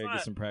yeah. I gotta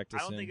get some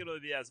practice I don't in. think it'll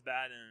be as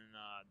bad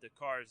in the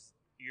cars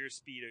your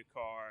speeder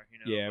car.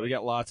 Yeah, we like-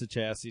 got lots of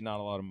chassis, not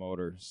a lot of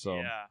motor. So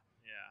yeah.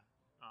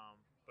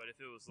 But if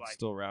it was like,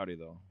 still rowdy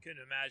though.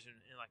 couldn't imagine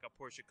in like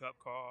a Porsche Cup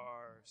car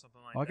or something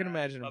like that. I can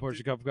imagine a Up Porsche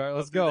through- Cup car. up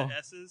Let's through go. The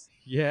S's.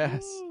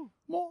 Yes. Woo,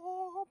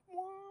 Womp,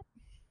 womp.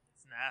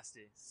 it's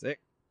nasty.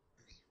 Sick.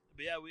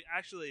 But yeah, we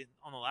actually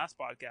on the last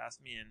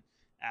podcast, me and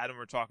Adam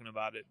were talking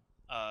about it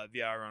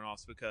via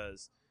runoffs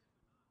because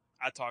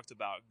I talked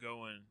about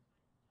going,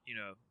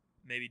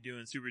 maybe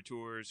doing super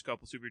tours,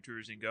 couple super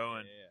tours, and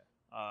going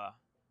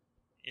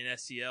in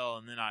SCL,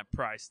 and then I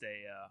priced an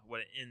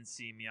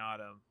NC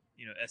Miata,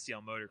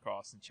 SCL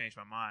motocross, and changed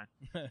my mind.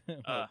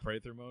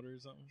 Pray-through motor or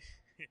something?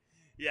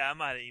 Yeah, I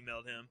might have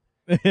emailed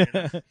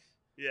him.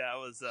 Yeah, I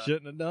was.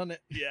 Shouldn't have done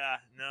it. Yeah,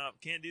 no,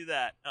 can't do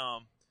that.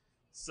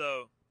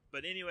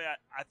 But anyway,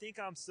 I think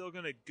I'm still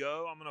gonna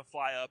go. I'm gonna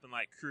fly up and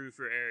like crew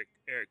for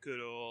Eric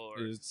Kuddle or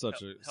It's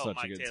such help a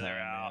Mike good Taylor time,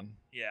 out. man.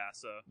 Yeah,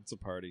 so It's a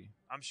party.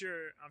 I'm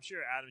sure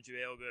Adam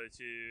Jubei will go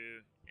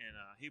too, and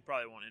he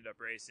probably won't end up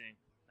racing,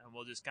 and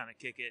we'll just kind of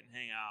kick it and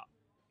hang out.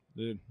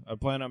 Dude, I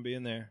plan on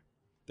being there.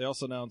 They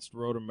also announced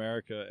Road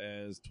America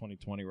as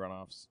 2020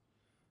 runoffs.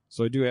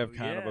 So I do have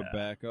kind of a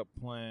backup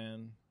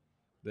plan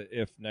that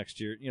if next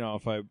year,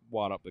 if I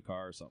wad up the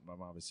car or something,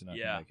 I'm obviously not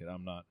going to make it.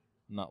 I'm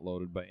not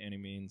loaded by any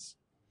means.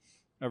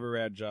 I have a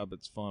rad job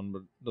that's fun,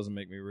 but doesn't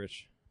make me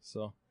rich.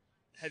 So,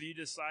 have you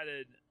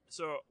decided?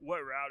 So, what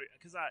route?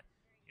 Because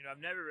I've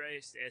never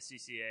raced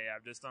SCCA.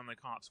 I've just done the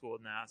comp school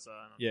with NASA.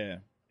 Yeah.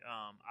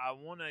 I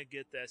want to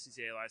get the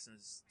SCCA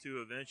license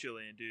too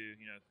eventually and do,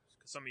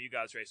 cause some of you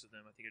guys race with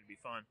them. I think it'd be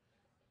fun.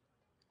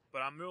 But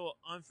I'm real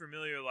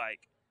unfamiliar. Like,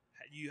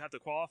 you have to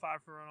qualify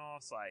for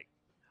runoffs. Like,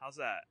 how's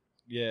that?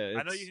 Yeah.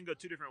 I know you can go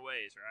two different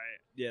ways, right?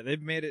 Yeah,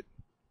 they've made it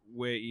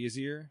way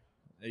easier.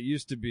 It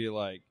used to be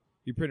like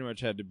you pretty much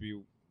had to be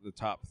the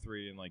top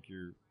 3 in like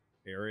your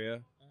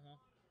area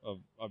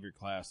of your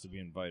class to be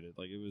invited.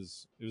 Like it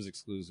was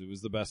exclusive. It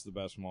was the best of the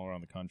best from all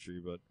around the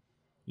country. But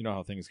you know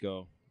how things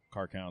go: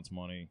 car counts,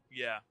 money,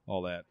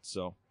 all that.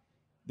 So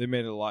they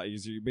made it a lot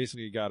easier. You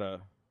basically got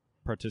to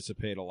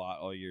participate a lot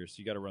all year. So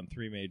you got to run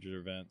 3 major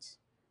events,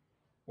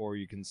 or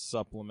you can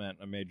supplement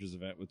a majors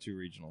event with 2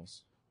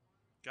 regionals.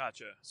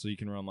 Gotcha. So you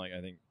can run like I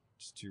think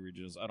just 2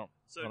 regionals. I don't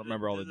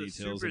remember all the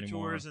details Super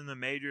anymore. Tours and the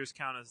majors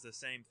count as the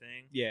same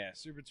thing. Yeah,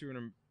 Super Tour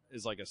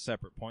is like a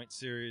separate point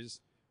series.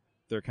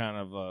 They're kind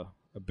of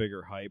a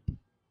bigger hype.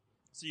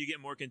 So you get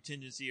more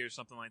contingency or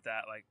something like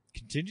that. Like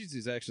Contingency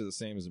is actually the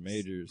same as the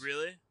majors.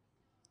 Really?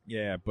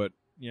 Yeah, but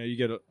you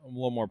get a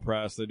little more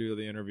press. They do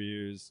the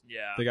interviews.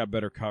 Yeah. They got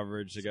better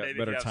coverage. They So got maybe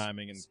better if you have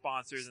timing and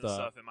sponsors stuff. and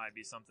stuff. It might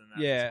be something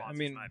that Yeah, sponsors I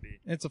mean, might be.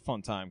 it's a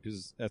fun time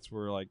because that's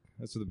where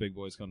the big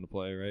boys come to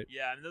play, right?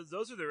 Yeah, and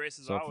those are the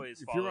races So I if always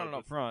you're follow. running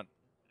up front,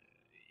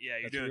 yeah,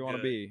 you're that's doing where you want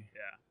to good. be.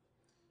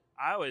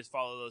 Yeah, I always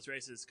follow those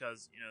races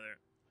because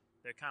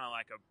they're kind of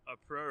like a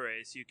pro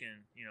race. You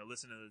can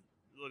listen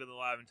to look at the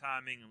live and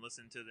timing and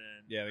listen to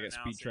the Yeah, they got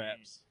speed announcing.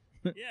 traps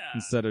Yeah,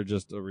 instead of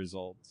just a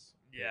results.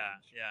 yeah.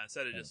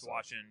 Instead of just stuff.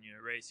 watching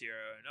race hero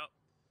and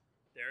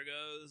there it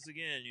goes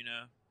again.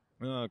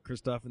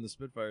 Kristoff and the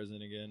Spitfire's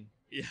in again.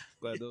 Yeah,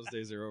 Glad those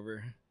days are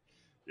over.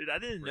 dude, I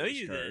didn't know Race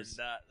you cars.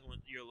 then.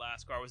 Your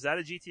last car was that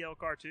a GTL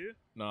car too?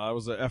 No, I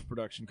was an F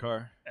production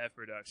car. F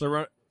production.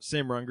 So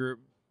same run group.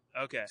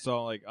 Okay.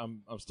 So like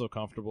I'm still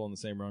comfortable in the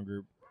same run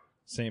group,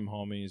 same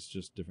homies,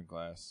 just different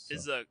class.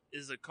 So.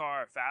 Is the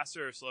car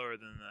faster or slower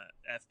than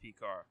the FP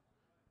car?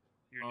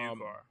 Your new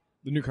car,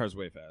 The new car's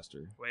way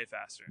faster. way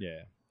faster.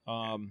 Yeah.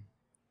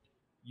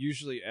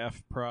 Usually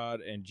F prod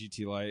and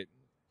GT Light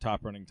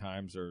top running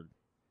times are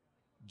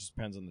just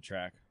depends on the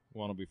track.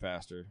 One will be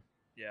faster.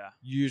 Yeah.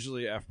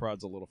 Usually F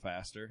prod's a little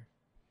faster,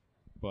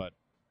 but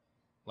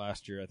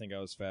last year I think I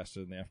was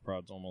faster than the F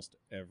prods almost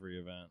every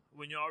event.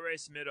 When y'all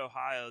raced Mid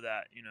Ohio,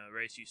 that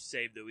race you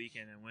saved the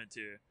weekend and went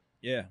to,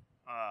 Yeah.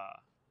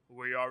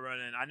 where y'all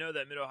running? I know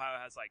that Mid Ohio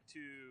has like 2.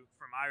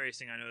 From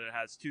iRacing, I know that it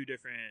has 2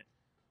 different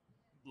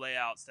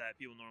layouts that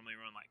people normally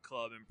run, like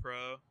club and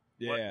pro.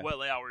 Yeah. What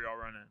layout were y'all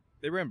running?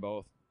 They ran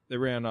both. They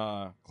ran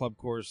club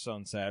course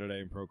on Saturday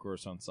and pro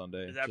course on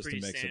Sunday. Is that just pretty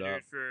to mix it up.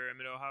 standard for a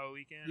Mid Ohio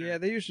weekend? Yeah, or-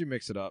 they usually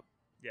mix it up.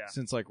 Yeah.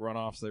 Since like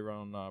runoffs, they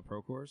run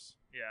pro course.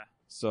 Yeah.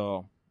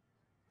 So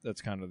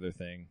that's kind of their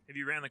thing. Have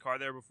you ran the car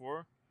there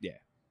before?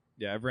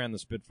 Yeah, I've ran the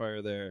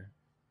Spitfire there.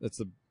 That's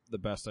the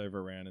best I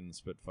ever ran in the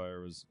Spitfire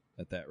was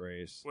at that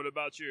race. What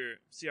about your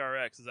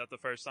CRX? Is that the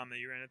first time that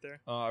you ran it there?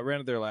 I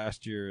ran it there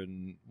last year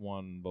and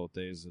won both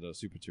days at a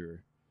Super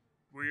Tour.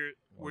 Were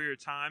your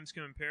times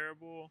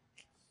comparable,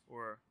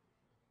 or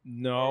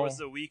No, was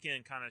the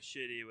weekend kind of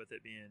shitty with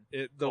it being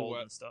the cold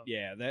and stuff?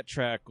 Yeah, that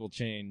track will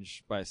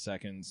change by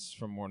seconds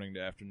from morning to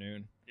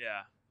afternoon.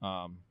 Yeah.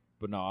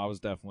 But no, I was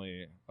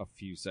definitely a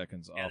few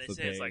seconds Yeah, off they the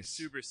say pace. it's like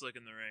super slick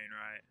in the rain,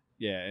 right?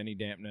 Yeah, any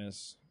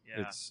dampness,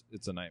 Yeah.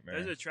 it's a nightmare.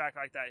 There's a track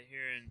like that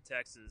here in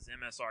Texas,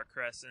 MSR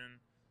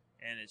Crescent,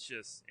 and it's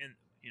just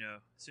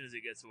as soon as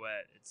it gets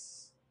wet,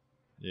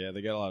 Yeah,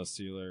 they got a lot of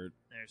sealer,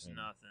 there's Yeah.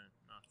 nothing.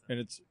 and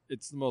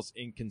it's the most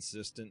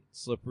inconsistent,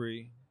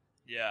 slippery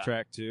Yeah.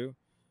 track too.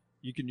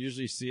 You can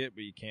usually see it,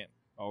 but you can't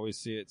always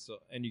see it. So,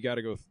 and you got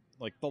to go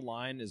like the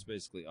line is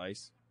basically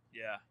ice.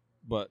 Yeah.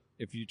 But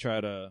if you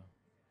try to,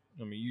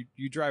 I mean,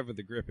 you drive where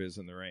the grip is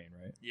in the rain,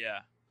 right? Yeah.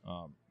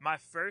 My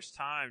first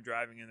time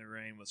driving in the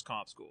rain was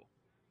comp school.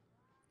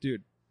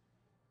 Dude,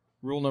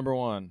 rule number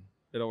 1,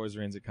 it always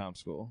rains at comp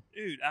school.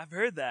 Dude, I've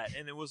heard that,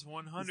 and it was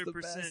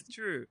 100%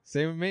 true.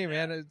 Same with me,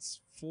 man. It's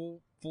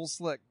full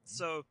slick.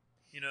 So,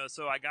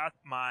 so I got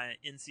my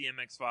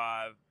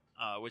NCMX5,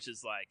 which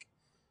is like,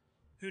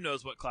 who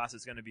knows what class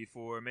it's going to be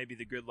for. Maybe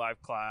the Grid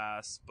Life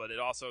class, but it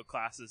also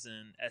classes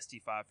in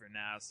ST5 for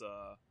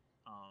NASA.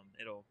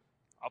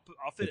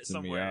 I'll fit it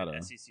somewhere in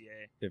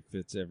SCCA. It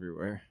fits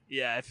everywhere.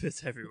 Yeah, it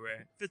fits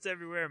everywhere. Fits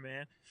everywhere,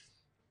 man.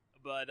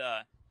 But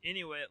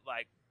anyway,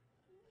 like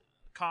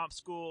comp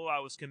school, I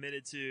was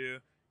committed to,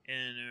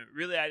 and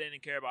really, I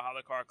didn't care about how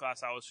the car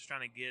class. I was just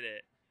trying to get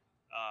it,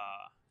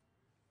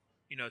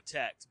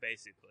 teched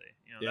basically.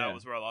 That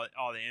was where all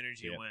the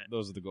energy went.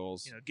 Those are the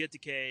goals. Get the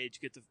cage,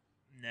 get the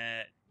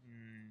net,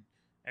 and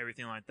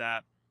everything like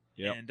that.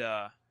 Yep. And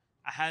I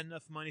had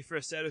enough money for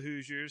a set of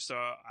Hoosiers, so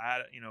I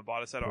had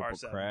bought a set purple of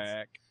R7s.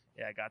 Crack.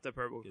 Yeah, I got the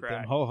purple Get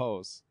crack. them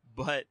ho-hos.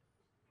 But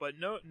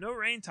no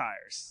rain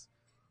tires.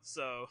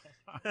 So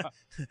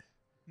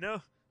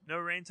no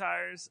rain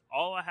tires.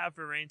 All I have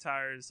for rain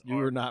tires You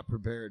were not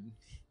prepared.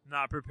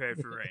 Not prepared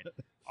for rain.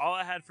 All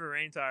I had for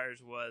rain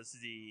tires was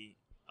the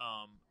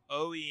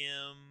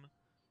OEM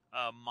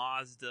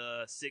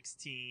Mazda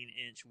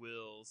 16-inch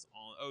wheels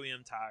on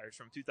OEM tires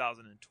from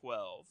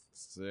 2012.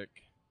 Sick.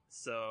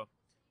 So,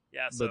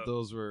 yeah. But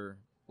those were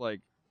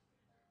like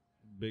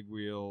big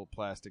wheel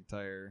plastic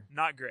tire.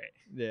 Not great.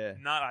 Yeah.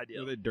 Not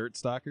ideal. Were they dirt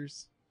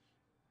stockers?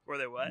 Were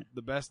they what?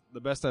 The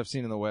best I've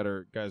seen in the wet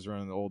are guys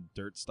running the old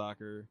dirt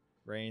stalker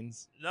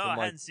reins. No, I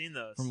hadn't seen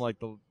those. From like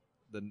the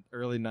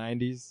early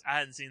 90s. I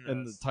hadn't seen those.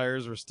 And the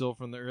tires were still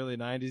from the early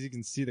 90s. You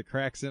can see the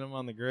cracks in them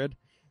on the grid.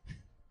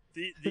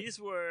 These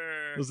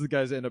were... Those are the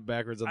guys that end up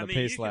backwards on the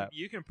pace lap.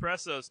 You can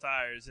press those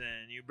tires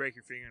and you break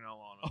your fingernail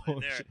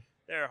on them.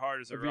 They're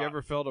hard as a rock. Have you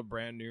ever felt a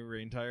brand new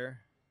rain tire?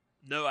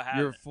 No, I haven't.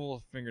 Your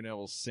full fingernail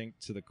will sink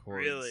to the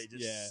cords. Really?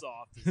 Just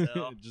soft as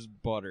hell? Just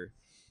butter.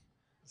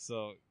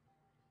 So,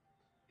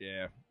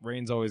 yeah.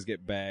 Rains always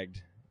get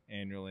bagged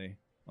annually,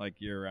 like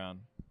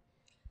year-round.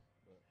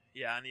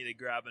 Yeah, I need to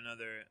grab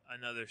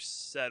another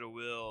set of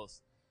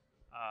wheels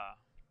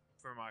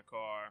for my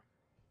car.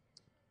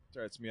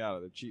 Starts me out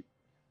of. They're cheap.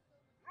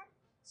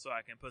 So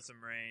I can put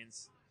some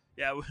rains.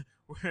 Yeah,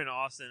 we're in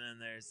Austin, and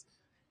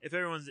if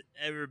everyone's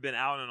ever been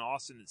out in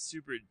Austin, it's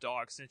super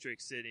dog-centric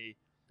city.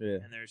 Yeah,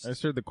 and there's I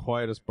just heard the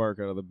quietest bark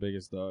out of the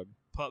biggest dog.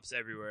 Pups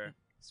everywhere.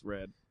 It's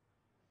red.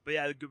 But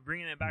yeah,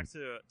 bringing it back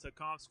to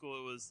comp school,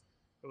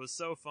 it was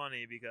so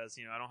funny because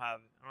I don't have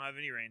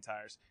any rain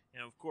tires,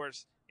 and of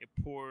course it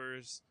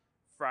pours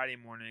Friday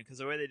morning because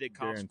the way they did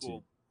comp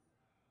school.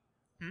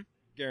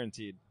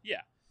 Guaranteed.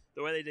 Yeah,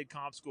 the way they did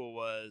comp school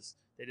was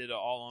they did it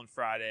all on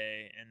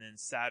Friday, and then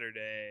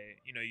Saturday.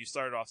 You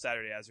started off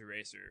Saturday as a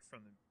racer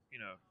from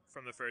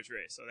the first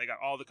race, so they got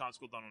all the comp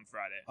school done on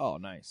Friday. Oh,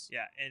 nice.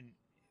 Yeah, and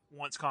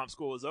once comp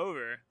school was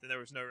over, then there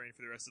was no rain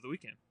for the rest of the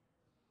weekend.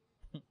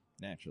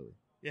 Naturally.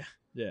 Yeah.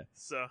 Yeah.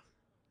 So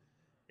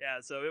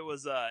it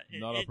was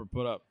not up or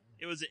put up.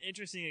 It was an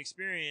interesting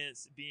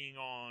experience being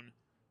on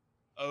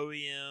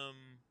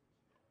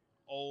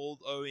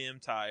old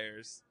OEM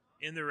tires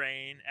in the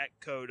rain at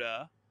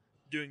CODA,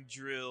 doing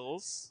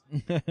drills,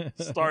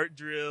 start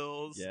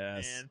drills,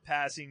 and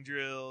passing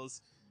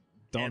drills.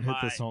 Don't hit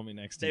this homie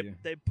next to you.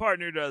 They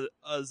partnered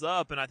us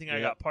up, and I think I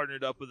got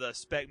partnered up with a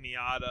Spec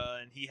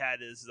Miata, and he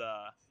had his.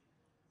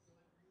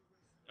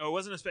 It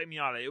wasn't a Spec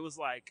Miata. It was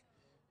like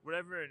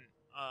whatever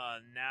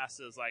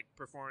NASA's like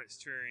performance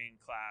touring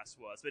class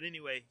was. But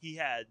anyway, he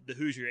had the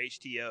Hoosier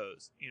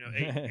HTOs,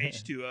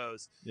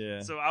 H2Os.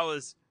 Yeah. So I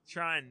was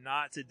trying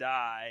not to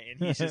die, and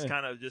he's just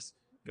kind of just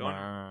going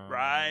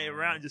right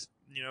around, just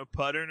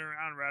puttering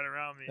around right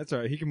around me. That's all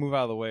right. He can move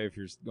out of the way if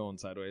you're going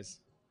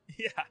sideways.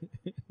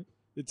 Yeah.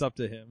 It's up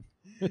to him.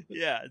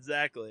 Yeah,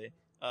 exactly.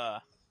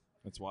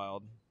 That's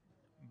wild.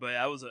 But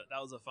that was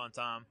a fun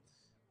time.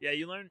 Yeah,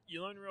 you learn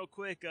real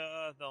quick.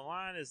 The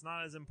line is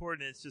not as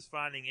important. It's just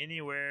finding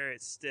anywhere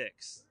it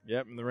sticks.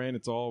 Yep, in the rain,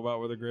 it's all about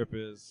where the grip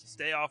is.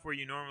 Stay off where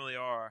you normally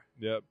are.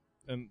 Yep.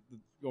 And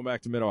going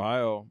back to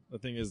Mid-Ohio, the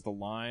thing is the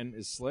line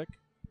is slick,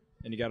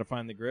 and you got to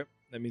find the grip.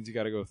 That means you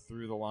got to go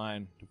through the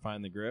line to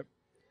find the grip.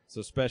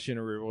 So especially in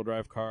a rear-wheel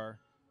drive car,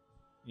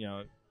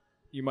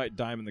 you might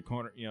dime in the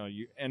corner.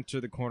 You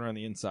enter the corner on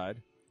the inside.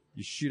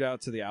 You shoot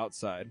out to the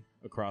outside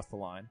across the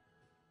line.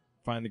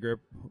 Find the grip,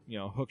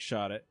 hook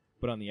shot it.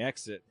 But on the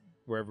exit,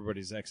 where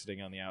everybody's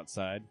exiting on the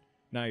outside,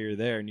 now you're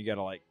there and you got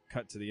to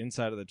cut to the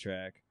inside of the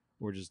track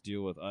or just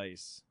deal with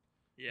ice.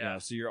 Yeah.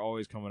 So you're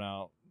always coming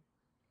out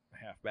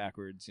half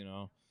backwards,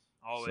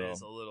 Always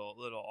so. a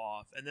little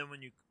off. And then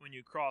when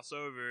you cross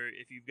over,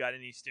 if you've got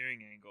any steering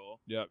angle,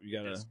 yep, you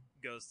got to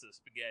goes to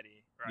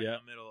spaghetti right in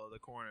the middle of the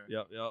corner.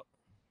 Yep.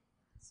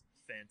 It's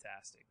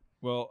fantastic.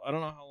 Well, I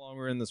don't know how long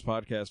we're in this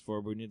podcast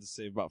for, but we need to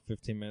save about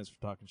 15 minutes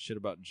for talking shit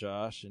about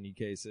Josh and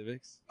EK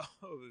Civics.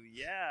 Oh,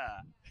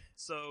 yeah.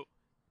 So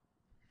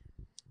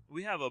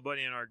We have a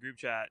buddy in our group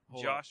chat,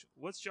 Hold Josh.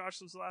 What's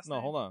Josh's last name?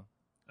 No, hold on.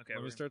 Okay,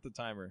 Let me start the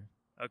timer.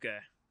 Okay.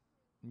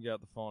 You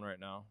got the phone right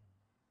now.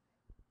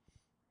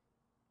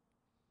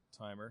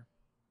 Timer.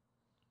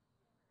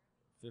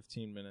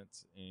 15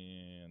 minutes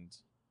and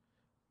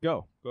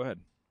go. Go ahead.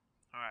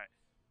 All right.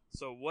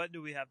 So what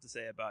do we have to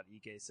say about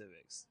EK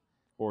Civics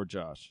Or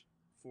Josh.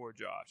 for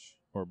Josh?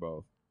 Or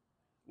both.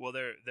 Well,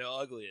 they're the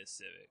ugliest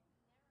Civic.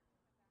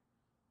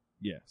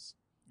 Yes.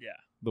 Yeah.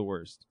 The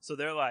worst. So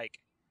they're like,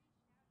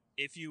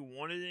 if you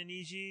wanted an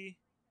EG,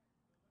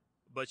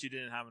 but you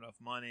didn't have enough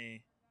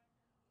money,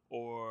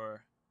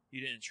 or you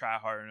didn't try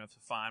hard enough to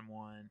find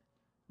one.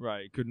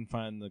 Right. You couldn't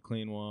find the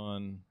clean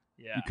one.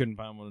 Yeah. You couldn't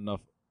find one with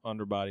enough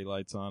underbody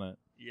lights on it.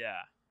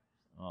 Yeah.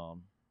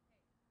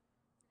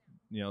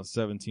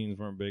 17s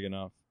weren't big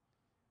enough.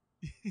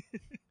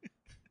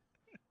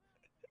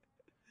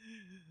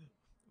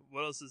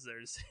 What else is there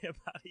to say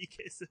about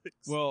EK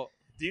Civics? Well,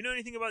 do you know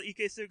anything about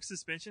EK Civics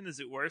suspension? Is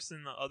it worse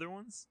than the other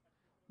ones?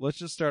 let's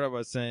just start out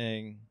by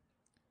saying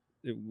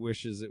it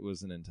wishes it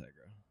was an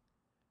Integra.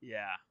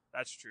 Yeah,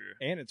 that's true.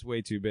 And it's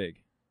way too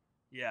big.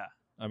 Yeah.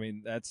 I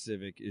mean, that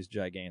Civic is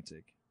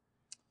gigantic.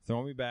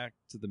 Throw me back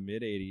to the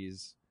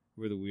mid-'80s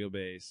where the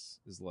wheelbase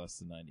is less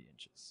than 90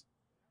 inches.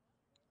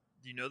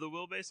 Do you know the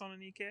wheelbase on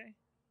an EK?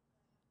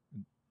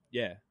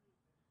 Yeah.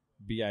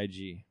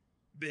 BIG.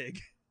 Big.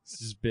 It's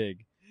just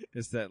big.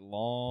 It's that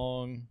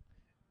long,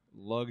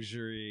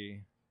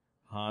 luxury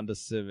Honda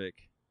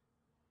Civic.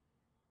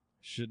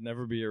 Should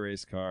never be a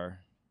race car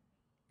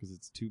because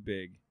it's too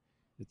big.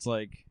 It's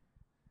like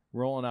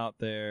rolling out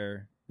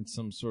there in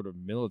some sort of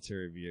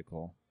military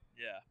vehicle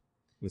Yeah.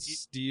 with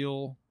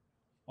steel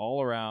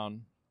all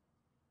around.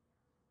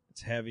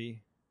 It's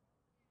heavy.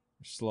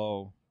 They're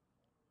slow.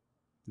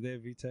 Do they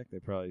have VTEC? They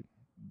probably.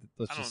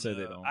 Let's I just don't say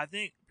know. they don't. I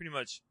think pretty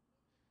much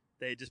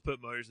they just put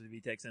motors with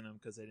VTECs in them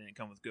because they didn't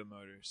come with good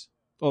motors.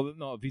 Oh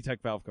no,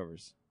 VTEC valve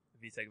covers.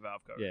 VTEC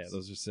valve covers. Yeah,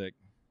 those are sick.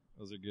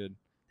 Those are good.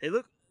 They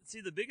look. See,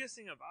 the biggest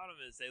thing about them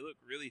is they look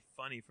really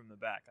funny from the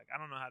back. Like I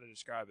don't know how to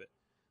describe it.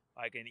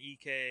 Like an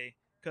EK,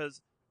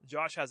 because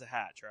Josh has a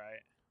hatch, right?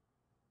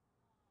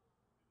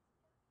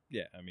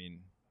 Yeah, I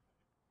mean,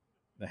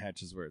 the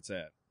hatch is where it's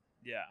at.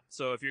 Yeah.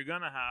 So if you're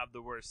gonna have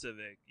the worst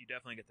Civic, you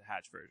definitely get the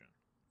hatch version.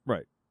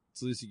 Right.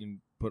 So at least you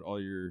can put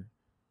all your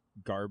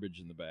garbage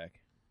in the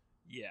back.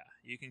 Yeah,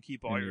 you can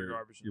keep all And your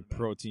garbage in your the back.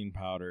 protein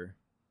powder,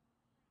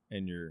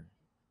 and your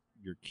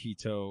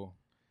keto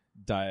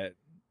diet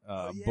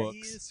Oh, yeah, books.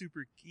 he is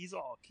super. He's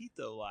all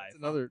keto life.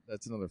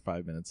 That's another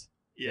 5 minutes.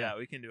 Yeah,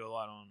 we can do a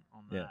lot on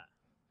that. Yeah.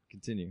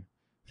 Continue.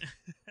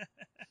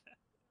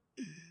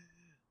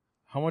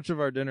 How much of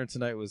our dinner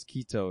tonight was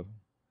keto?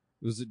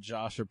 Was it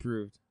Josh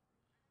approved?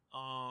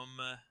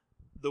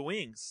 The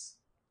wings.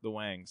 The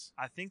Wangs.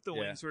 I think the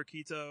Yeah. wings were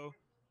keto.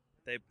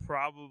 They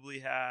probably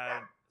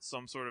had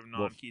some sort of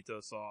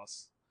non-keto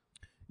sauce.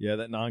 Yeah,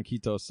 that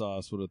non-keto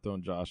sauce would have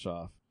thrown Josh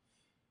off.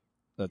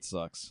 That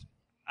sucks.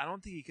 I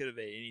don't think he could have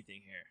ate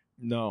anything here.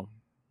 No.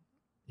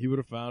 He would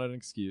have found an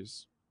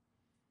excuse.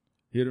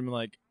 He would have been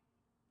like,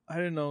 I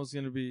didn't know it was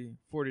going to be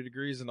 40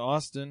 degrees in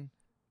Austin.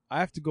 I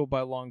have to go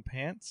buy long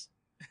pants.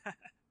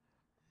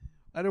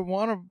 I don't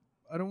want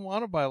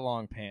to buy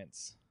long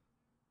pants.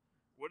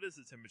 What is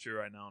the temperature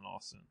right now in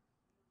Austin?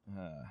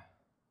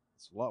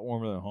 It's a lot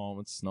warmer than home.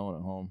 It's snowing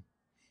at home.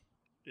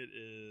 It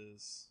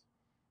is.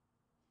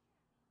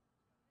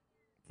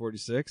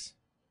 46?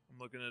 I'm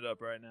looking it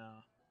up right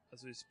now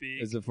as we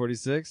speak. Is it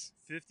 46?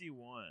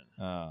 51?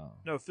 Oh.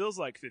 No, it feels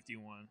like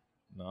 51.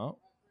 No.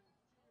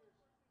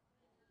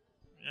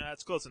 Yeah,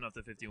 it's close enough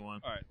to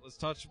 51. All right, let's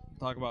talk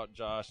about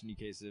Josh and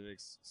EK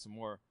Civics some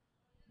more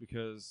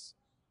because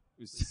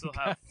we We still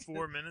have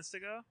 4 minutes to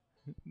go.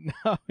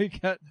 No, we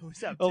got We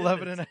still have 10 11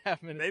 minutes. and a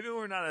half minutes. Maybe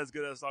we're not as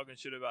good at talking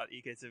shit about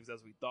EK Civics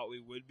as we thought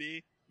we would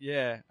be.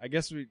 Yeah, I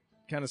guess we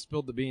kind of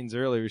spilled the beans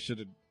earlier. We should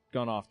have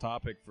gone off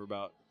topic for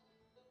about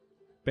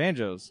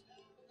banjos.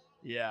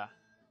 Yeah.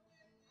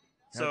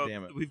 God So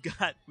damn it. we've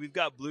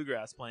got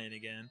bluegrass playing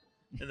again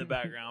in the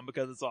background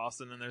because it's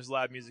Austin and there's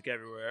loud music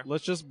everywhere.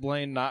 Let's just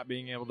blame not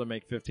being able to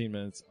make 15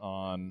 minutes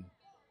on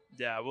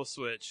Yeah, we'll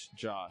switch.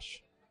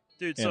 Josh.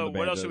 Dude, And so the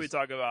what else should we banjos.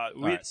 talk about?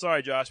 right.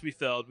 Sorry, Josh, we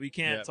failed. We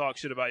can't Yep. talk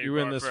shit about your You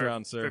win car this for,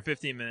 round, sir. for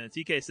 15 minutes.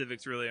 EK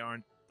Civics really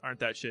aren't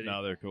that shitty.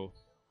 No, they're cool.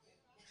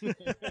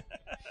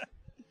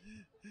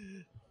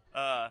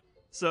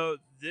 So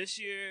this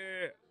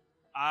year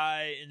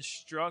I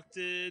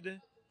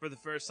instructed for the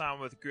first time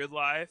with Grid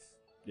Life,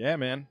 Yeah,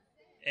 man.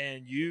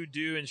 and you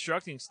do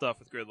instructing stuff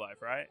with Grid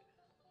Life, right?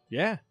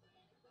 Yeah.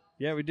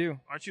 Yeah, we do.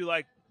 Aren't you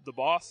like the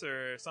boss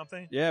or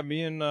something? Yeah,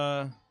 me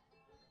and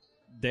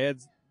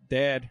Dad's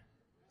dad.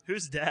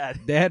 Who's dad?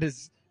 Dad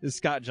is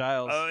Scott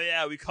Giles. Oh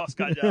yeah, we call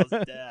Scott Giles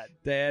dad.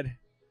 Dad.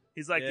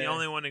 He's like the Yeah.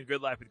 only one in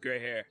Grid Life with gray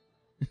hair.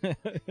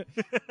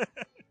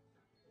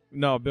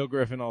 No, Bill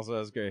Griffin also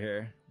has gray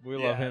hair. We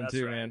love Yeah, him that's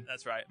too, right. man.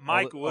 That's right.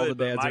 Mike all would, the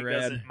but dads Mike are rad.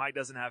 doesn't. Mike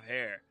doesn't have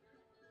hair.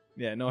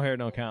 Yeah, no hair,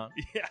 no count.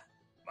 Yeah,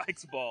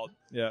 Mike's bald.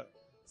 Yeah,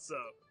 So,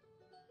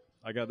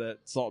 I got that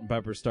salt and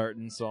pepper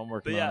starting, so I'm but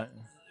working yeah, on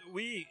it.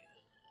 we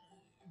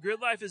Grid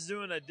Life is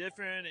doing a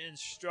different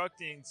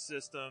instructing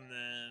system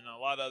than a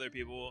lot of other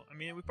people. I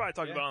mean, we probably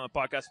talked about it on the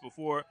podcast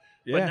before,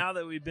 but now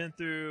that we've been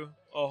through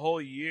a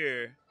whole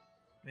year,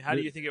 I mean, how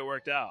do you think it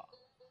worked out?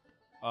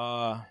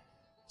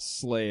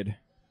 Slayed.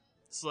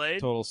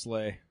 Slayed? Total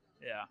slay.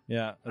 Yeah.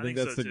 Yeah, I think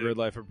that's so the too. Grid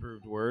Life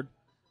approved word.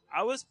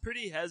 I was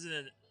pretty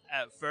hesitant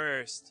at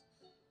first.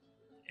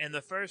 And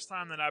the first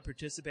time that I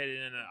participated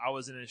in it, I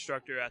was an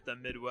instructor at the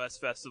Midwest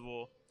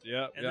Festival.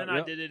 Yeah. And then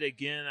I did it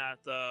again at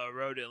the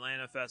Road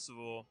Atlanta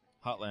Festival.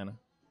 Hotlanta.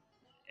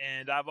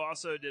 And I've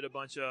also did a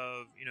bunch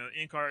of,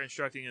 in-car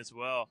instructing as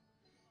well.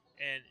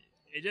 And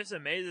it just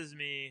amazes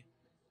me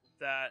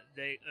that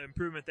the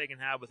improvement they can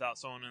have without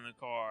someone in the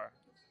car.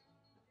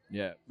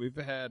 Yeah, we've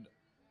had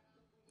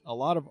a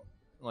lot of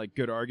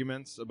good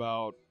arguments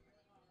about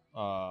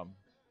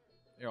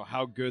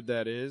how good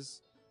that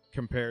is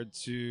compared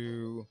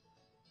to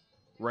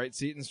right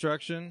seat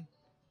instruction,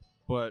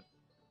 but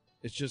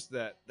it's just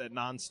that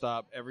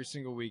nonstop every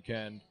single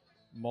weekend,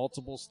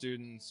 multiple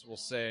students will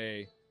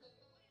say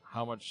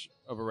how much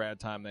of a rad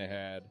time they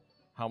had,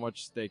 how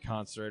much they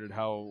concentrated,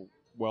 how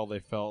well they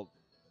felt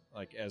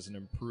as an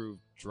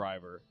improved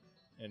driver,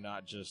 and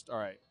not just, all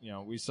right,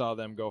 we saw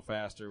them go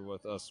faster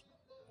with us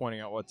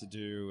pointing out what to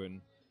do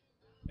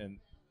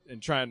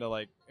and trying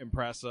to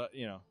impress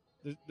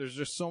there's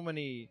just so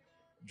many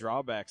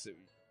drawbacks that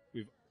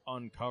we've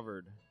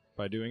uncovered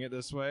by doing it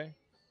this way.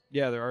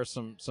 Yeah, there are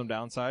some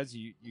downsides.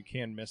 You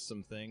can miss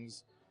some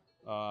things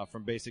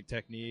from basic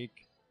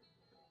technique,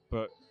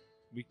 but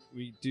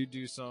we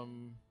do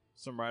some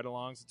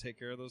ride-alongs to take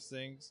care of those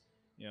things.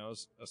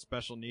 A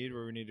special need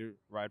where we need to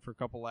ride for a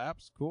couple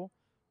laps, cool.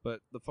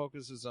 But the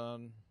focus is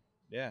on,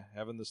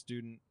 having the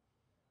student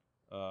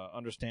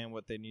understand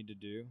what they need to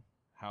do,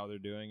 how they're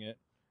doing it,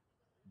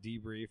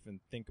 debrief, and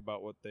think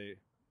about what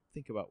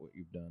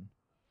you've done.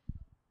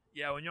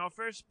 Yeah, when y'all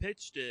first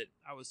pitched it,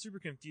 I was super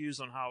confused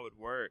on how it would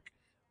work.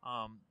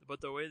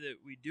 But the way that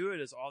we do it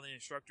is all the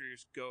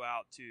instructors go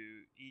out to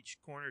each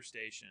corner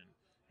station,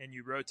 and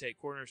you rotate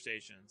corner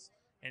stations.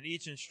 And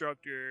each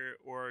instructor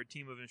or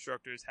team of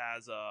instructors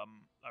has a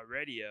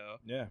radio.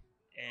 Yeah.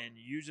 And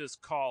you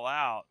just call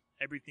out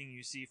everything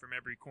you see from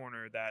every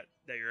corner that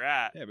you're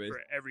at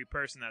for every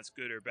person that's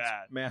good or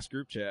bad. Mass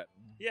group chat.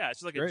 Yeah,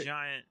 it's like Great. a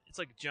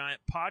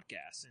giant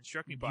podcast,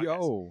 instructing podcast.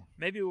 Yo.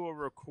 Maybe we'll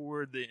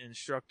record the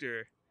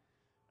instructor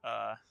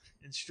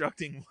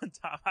instructing one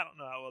time. I don't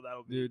know how well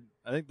that'll be. Dude,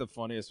 I think the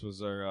funniest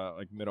was our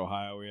Mid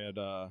Ohio. We had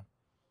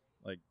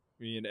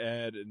me and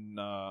Ed and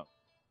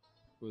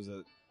was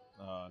it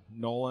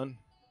Nolan?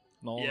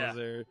 Nolan was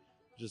there,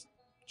 just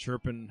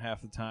chirping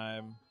half the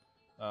time.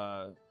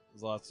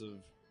 There's lots of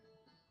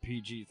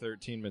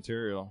PG-13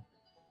 material.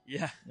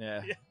 Yeah.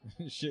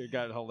 Shit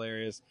got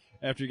hilarious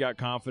after you got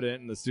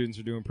confident and the students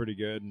are doing pretty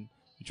good, and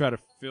you try to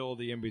fill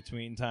the in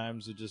between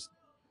times with just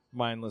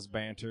mindless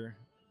banter.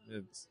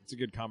 It's a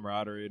good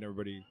camaraderie, and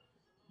everybody,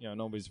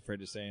 nobody's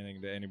afraid to say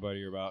anything to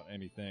anybody or about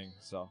anything.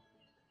 So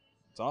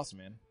it's awesome,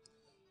 man.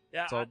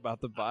 Yeah, it's all about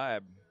the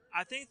vibe.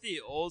 I think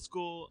the old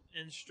school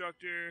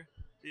instructor,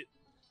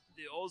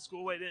 the old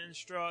school way to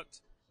instruct,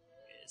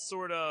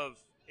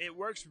 it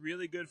works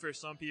really good for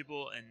some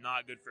people and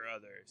not good for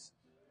others.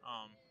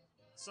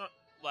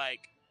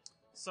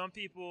 Some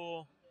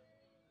people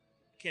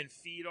can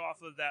feed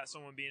off of that,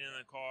 someone being in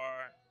the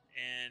car,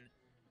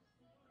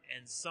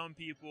 and some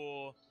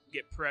people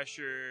get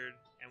pressured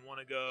and want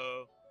to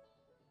go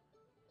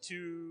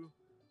too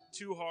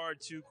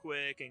hard, too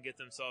quick, and get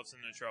themselves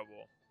into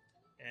trouble.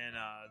 And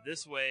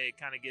this way, it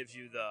kind of gives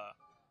you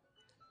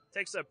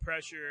takes the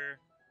pressure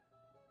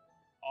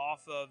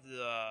off of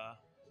the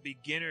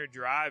beginner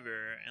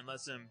driver and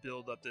lets them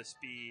build up the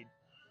speed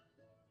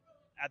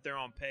at their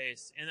own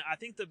pace. And I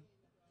think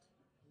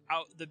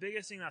the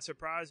biggest thing that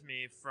surprised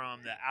me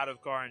from the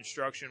out-of-car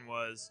instruction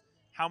was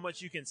how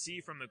much you can see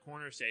from the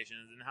corner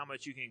stations and how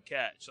much you can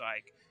catch.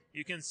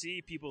 You can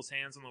see people's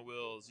hands on the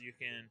wheels. You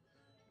can,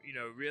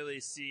 really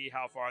see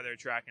how far they're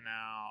tracking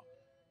out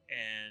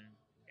and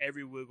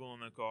every wiggle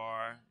in the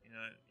car,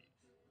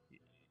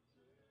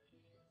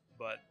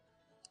 But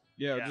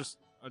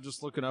I'm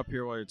just looking up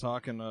here while you're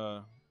talking.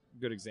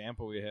 Good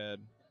example we had.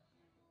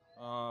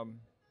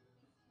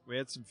 We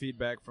had some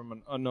feedback from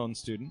an unknown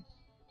student.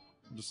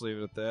 I'll just leave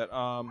it at that.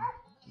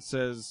 It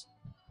says,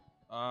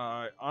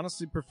 I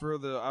honestly prefer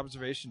the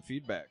observation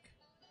feedback.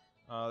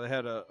 They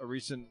had a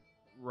recent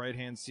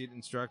right-hand seat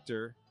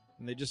instructor,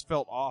 and they just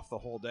felt off the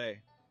whole day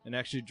and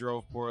actually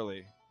drove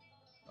poorly.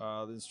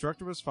 The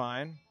instructor was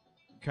fine.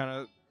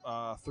 Kind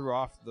of threw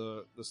off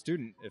the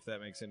student, if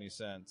that makes any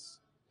sense.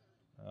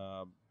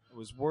 I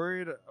was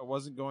worried I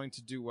wasn't going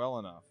to do well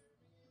enough.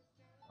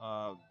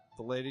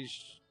 The lady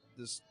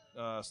this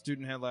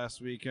student had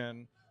last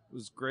weekend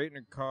was great in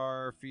her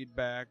car,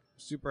 feedback,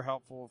 super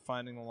helpful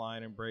finding the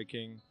line and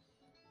braking,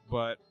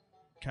 but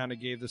kind of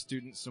gave the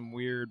student some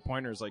weird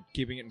pointers, like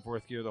keeping it in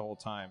fourth gear the whole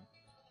time.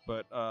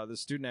 But the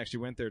student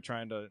actually went there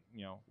trying to,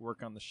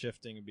 work on the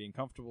shifting and being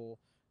comfortable,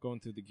 going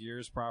through the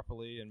gears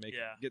properly and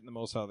getting the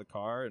most out of the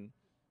car, and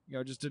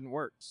it just didn't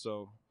work.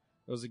 So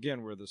it was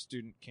again where the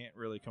student can't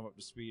really come up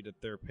to speed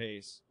at their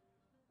pace.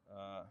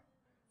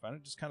 Find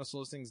it just kind of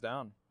slows things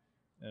down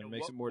and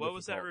makes it more difficult. What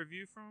was that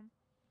review from?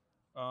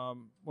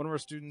 One of our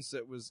students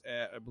that was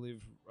at, I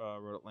believe,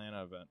 Road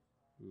Atlanta event,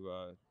 who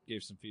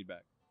gave some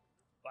feedback.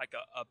 Like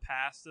a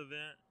past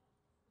event?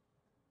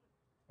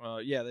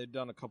 Yeah, they've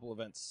done a couple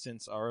events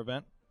since our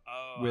event.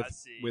 Oh, with, I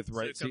see. With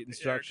right seat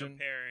instruction.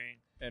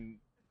 Comparing.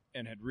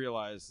 And had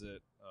realized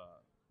that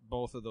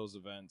both of those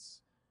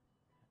events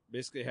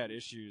basically had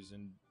issues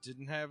and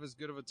didn't have as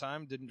good of a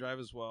time, didn't drive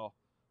as well,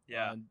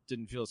 and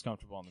didn't feel as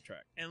comfortable on the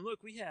track. And look,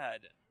 we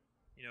had,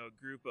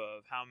 a group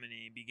of how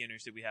many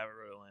beginners did we have at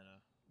Road Atlanta?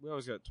 We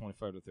always got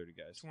 25 to 30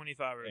 guys.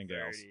 25 or 30.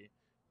 Gals.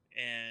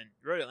 And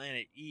Road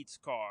Atlanta eats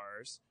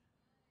cars.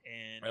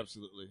 And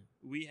absolutely.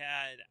 We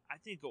had, I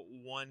think,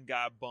 one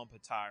guy bump a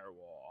tire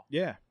wall.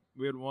 Yeah.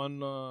 We had one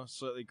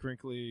slightly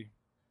crinkly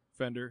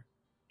fender.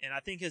 And I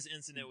think his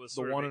incident was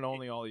the one and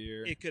only all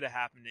year. It could have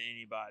happened to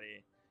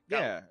anybody.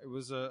 Yeah, it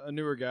was a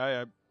newer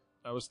guy.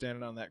 I was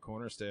standing on that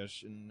corner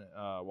stash and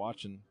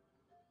watching,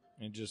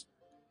 and just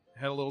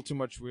had a little too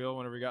much wheel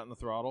whenever he got in the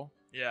throttle.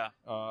 Yeah.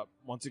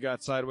 Once he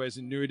got sideways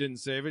and knew he didn't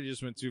save it, he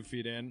just went 2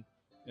 feet in.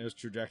 And his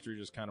trajectory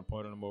just kind of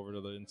pointed him over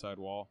to the inside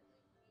wall.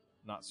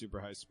 Not super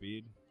high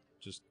speed.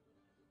 Just,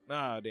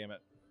 damn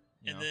it.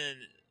 And then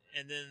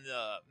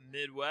the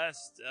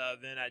Midwest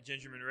event at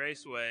Gingerman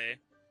Raceway,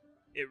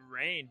 it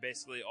rained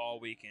basically all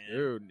weekend.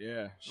 Dude,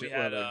 yeah. We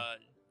had a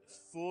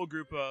full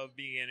group of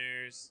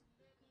beginners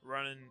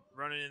running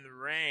in the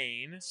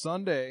rain.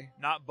 Sunday.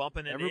 Not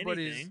bumping into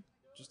everybody's anything.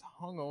 Just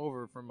hung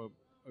over from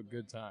a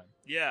good time.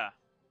 Yeah.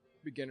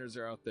 Beginners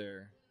are out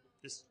there.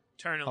 Just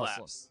turning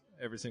laps.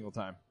 Every single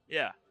time.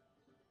 Yeah.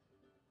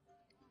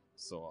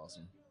 So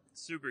awesome.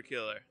 Super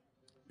killer.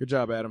 Good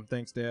job, Adam.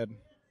 Thanks, Dad.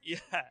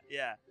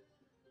 Yeah.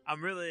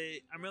 I'm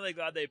really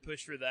glad they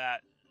pushed for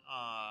that.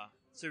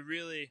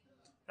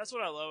 That's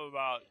what I love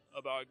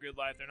about Grid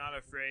Life. They're not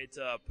afraid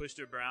to push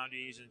their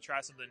boundaries and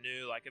try something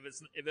new. Like if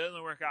it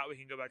doesn't work out, we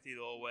can go back to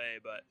the old way.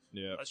 But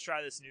let's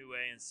try this new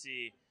way and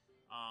see.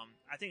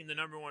 I think the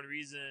number one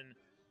reason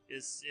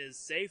is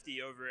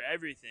safety over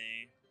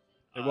everything.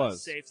 It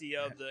was safety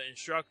of the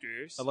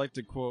instructors. I'd like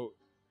to quote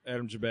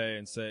Adam Jabay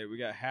and say we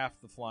got half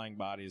the flying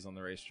bodies on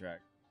the racetrack.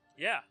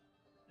 Yeah,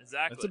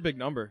 exactly. That's a big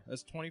number.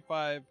 That's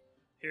 25.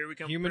 Here we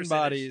come. Human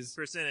bodies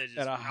percentages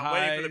at a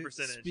waiting for the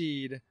percentage.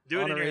 Speed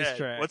Do it on in a your racetrack.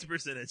 head. What's the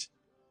percentage?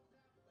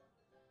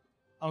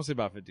 I'm gonna say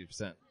about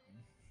 50%.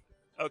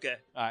 Okay.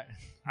 All right.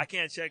 I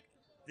can't check.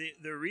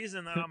 The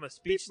reason that I'm a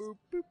speech.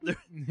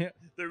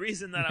 The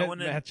reason that I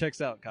wanted. Math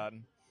checks out,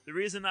 Cotton. The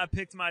reason I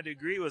picked my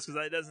degree was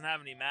because it doesn't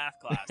have any math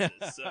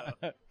classes.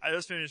 So I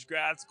just finished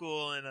grad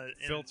school in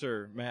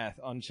filter math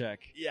uncheck.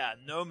 Yeah,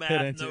 no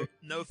math,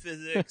 no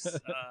physics.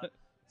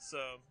 So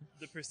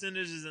the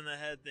percentages in the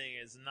head thing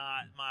is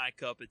not my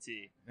cup of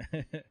tea.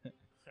 All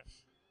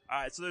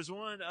right, so there's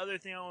one other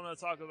thing I want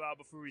to talk about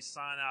before we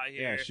sign out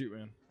here. Yeah, shoot,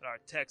 man. Our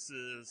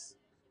Texas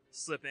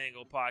Slip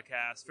Angle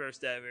podcast,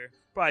 first ever.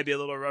 Probably be a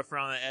little rough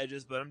around the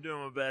edges, but I'm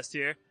doing my best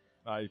here.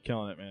 You're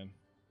killing it, man.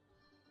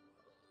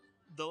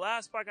 The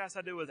last podcast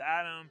I did with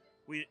Adam,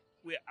 we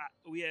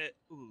had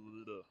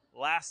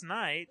last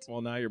night.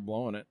 Well, now you're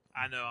blowing it.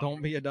 I know.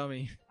 Don't be a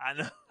dummy. I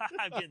know.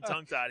 I'm getting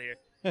tongue-tied here.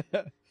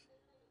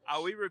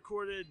 We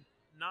recorded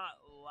not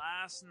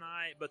last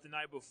night, but the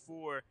night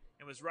before.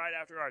 It was right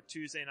after our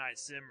Tuesday night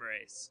sim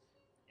race.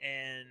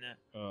 And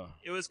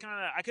it was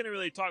kind of, I couldn't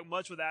really talk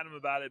much with Adam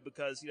about it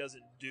because he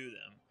doesn't do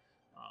them.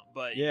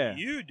 But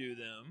you do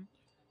them.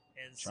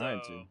 And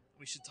so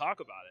we should talk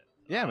about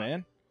it. Yeah,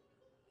 man.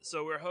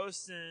 So we're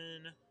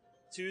hosting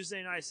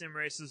Tuesday night sim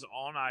races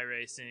on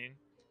iRacing.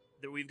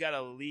 That we've got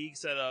a league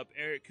set up.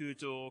 Eric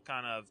Kutil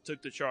kind of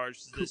took the charge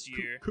this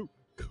year.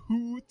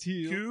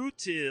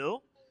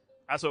 Kutil.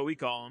 That's what we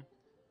call him.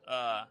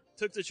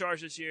 Took the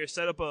charge this year,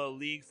 set up a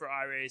league for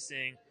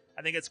iRacing.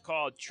 I think it's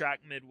called Track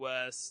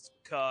Midwest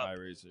Cup.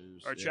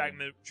 iRacers. Or Track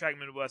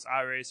Midwest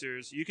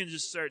iRacers. You can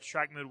just search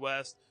Track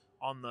Midwest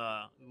on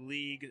the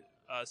league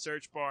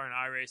search bar in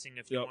iRacing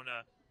if you want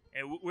to.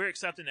 And we're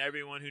accepting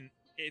everyone who,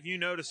 if you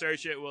know to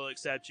search it, we'll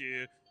accept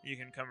you. You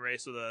can come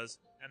race with us.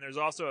 And there's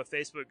also a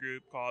Facebook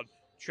group called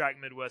Track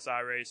Midwest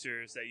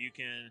iRacers that you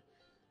can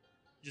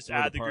just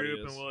add the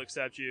group and we'll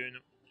accept you. And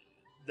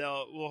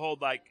we'll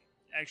hold like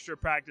extra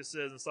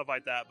practices and stuff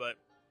like that. But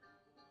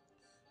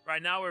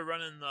right now we're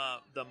running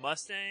the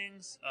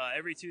Mustangs.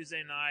 Every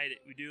Tuesday night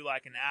we do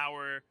like an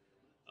hour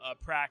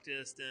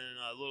practice and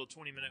a little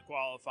 20-minute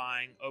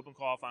qualifying, open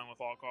qualifying with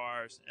all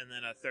cars, and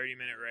then a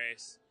 30-minute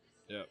race.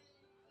 Yep.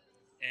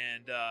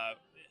 And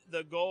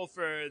the goal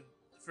for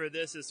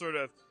this is sort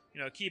of,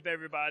 keep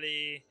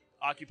everybody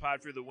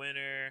occupied for the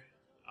winter.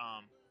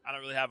 I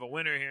don't really have a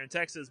winter here in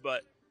Texas,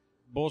 but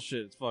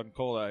bullshit. It's fucking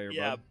cold out here,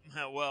 bud.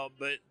 Yeah, well,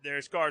 but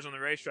there's cars on the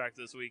racetrack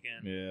this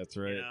weekend. Yeah, that's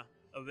right.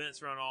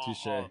 Events run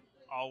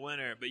all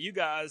winter. But you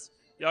guys,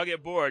 y'all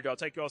get bored. Y'all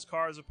take y'all's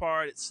cars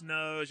apart. It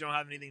snows. You don't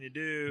have anything to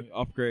do.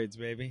 Upgrades,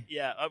 baby.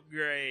 Yeah,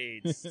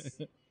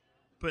 upgrades.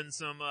 putting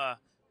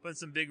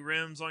some big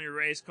rims on your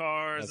race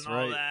cars and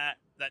all that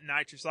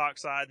nitrous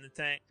oxide in the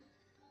tank.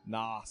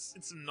 Nos.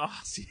 It's some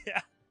nos,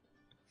 yeah.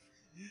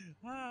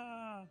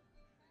 Ah.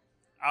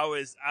 I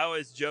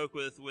always joke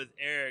with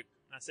Eric.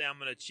 I say I'm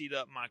gonna cheat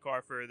up my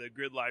car for the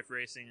grid life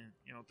racing.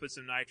 And, put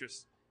some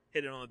nitrous,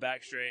 hit it on the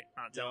back straight,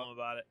 not tell him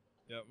about it.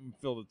 Yep, and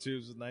fill the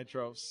tubes with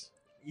nitros.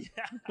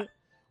 Yeah.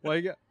 Why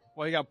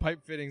you got pipe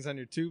fittings on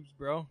your tubes,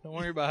 bro? Don't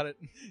worry about it.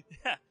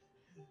 Yeah.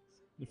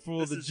 You're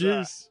full of the This is,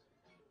 juice.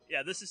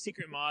 Yeah, this is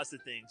secret Mazda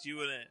things. You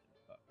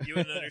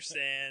wouldn't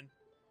understand.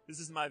 This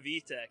is my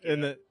VTEC.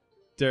 And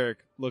Derek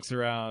looks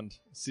around,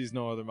 sees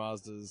no other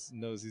Mazdas,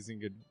 knows he's in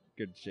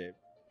good shape.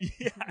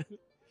 Yeah.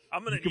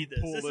 I'm gonna You can need this.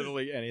 pull This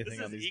literally is, anything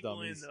this on these is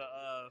equaling dummies.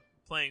 the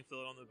playing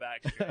field on the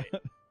back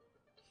straight.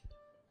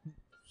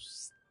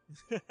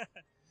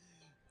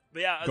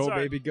 But yeah, Go,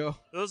 baby, go.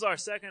 It was our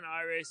second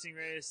iRacing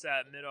race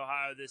at Mid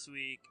Ohio this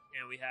week,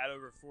 and we had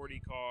over 40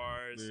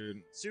 cars.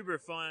 Dude. Super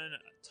fun.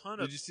 A ton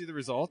of. Did you see the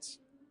results?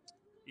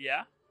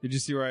 Yeah. Did you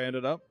see where I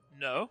ended up?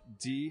 No.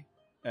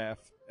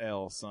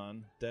 DFL,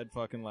 son. Dead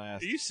fucking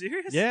last. Are you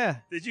serious? Yeah.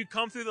 Did you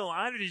come through the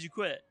line or did you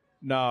quit?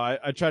 No,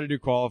 I tried to do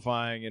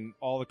qualifying, and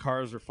all the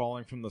cars were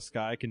falling from the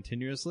sky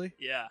continuously.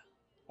 Yeah.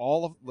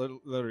 All of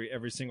literally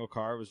every single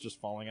car was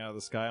just falling out of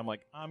the sky. I'm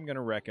like, I'm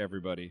gonna wreck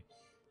everybody,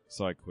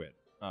 so I quit.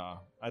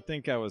 I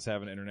think I was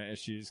having internet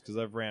issues because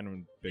I've ran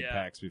in big Yeah.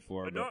 packs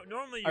before. But But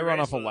normally you I run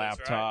race off a with us, right?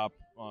 laptop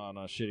on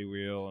a shitty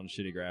wheel and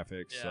shitty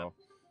graphics, Yeah. so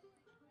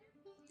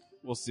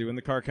we'll see. When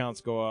the car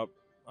counts go up,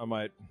 I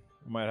might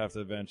have to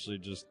eventually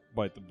just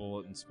bite the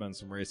bullet and spend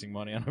some racing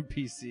money on a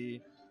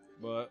PC.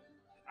 But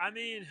I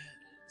mean,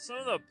 some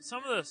of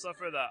the stuff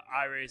for the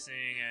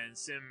iRacing and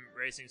sim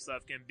racing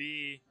stuff can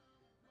be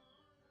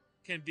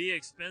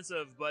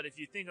expensive, but if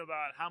you think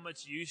about how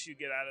much use you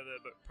get out of it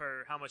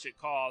per how much it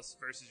costs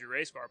versus your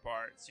race car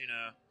parts,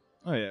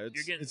 oh yeah,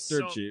 you're getting it's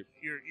dirt so, cheap.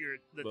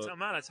 The But-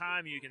 amount of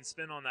time you can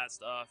spend on that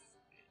stuff,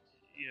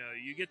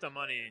 you get the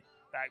money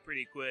back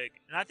pretty quick,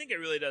 and I think it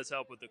really does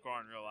help with the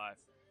car in real life.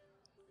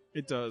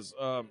 It does.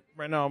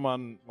 Right now I'm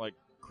on like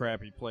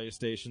crappy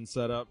PlayStation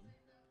setup.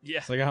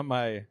 Yeah, So I got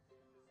my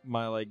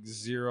like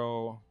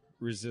zero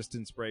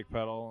resistance brake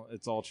pedal.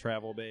 It's all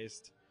travel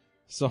based.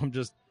 So I'm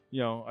just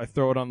I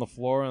throw it on the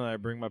floor and I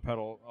bring my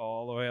pedal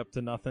all the way up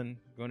to nothing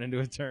going into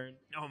a turn.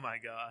 oh my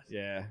god,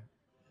 Yeah.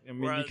 I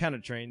mean, you Whereas- kind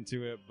of train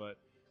to it, but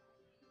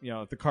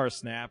if the car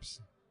snaps,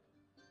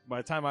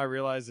 by the time I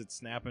realize it's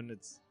snapping,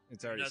 it's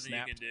already nothing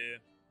snapped. you can do.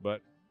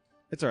 But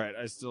it's all right.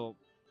 I still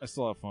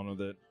have fun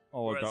with it.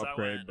 I'll look Whereas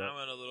upgrade, I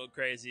went a little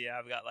crazy.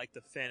 I've got like the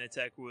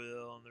Fanatec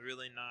wheel and the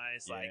really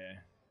nice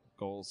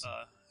goals.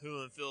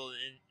 Hula and Field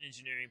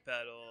engineering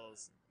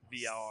pedals,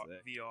 VR,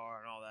 Sick. VR,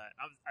 and all that.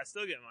 I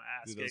still get my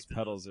ass Dude, kicked. those in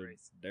pedals those are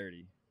races.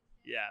 dirty.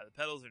 Yeah, the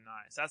pedals are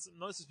nice. That's the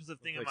most expensive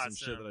thing in Like my some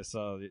sim. shit that I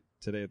saw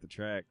today at the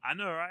track. I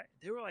know, right?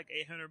 They were like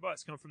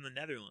 $800 coming from the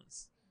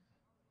Netherlands.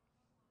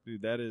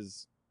 Dude, that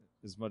is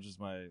as much as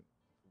my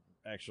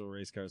actual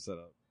race car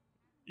setup.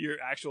 Your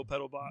actual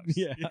pedal box.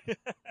 Yeah.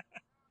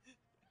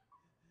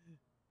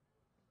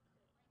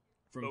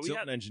 From But we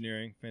Tilton had-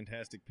 Engineering,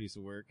 fantastic piece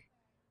of work.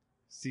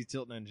 See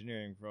Tilton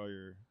Engineering for all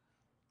your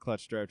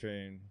clutch,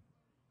 drivetrain,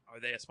 Are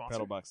they a sponsor?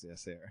 pedal box.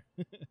 Yes, they are.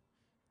 Their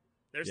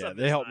Yeah, stuff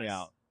they is help me nice.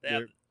 out. They have-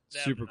 They're they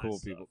have super nice cool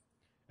stuff. people.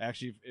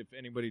 Actually, if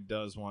anybody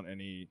does want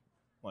any,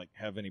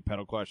 have any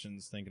pedal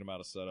questions, thinking about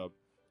a setup,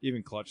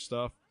 even clutch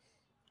stuff,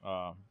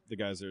 the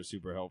guys there are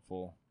super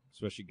helpful,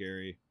 especially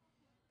Gary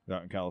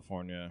out in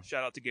California.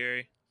 Shout out to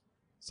Gary.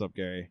 What's up,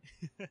 Gary?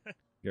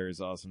 Gary's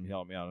awesome. He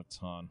helped me out a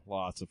ton.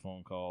 Lots of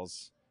phone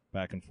calls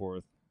back and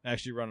forth.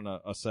 Actually running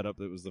a setup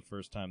that was the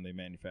first time they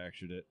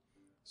manufactured it.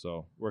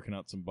 So working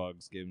out some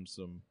bugs, gave him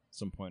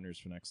some pointers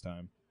for next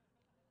time.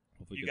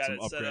 Hopefully You get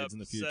got some it upgrades in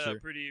the future. set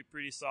up pretty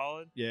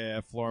solid.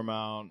 Yeah, floor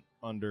mount,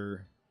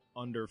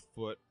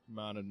 underfoot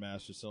mounted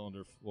master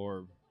cylinder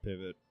floor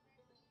pivot.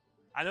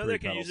 I know Free there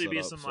can pedal usually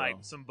be setup, some so-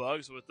 some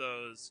bugs with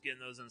those, getting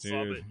those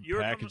installed. Dude, But you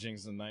were coming,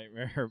 packaging's a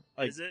nightmare.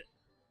 is it?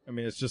 I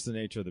mean, it's just the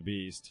nature of the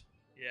beast.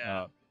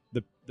 Yeah.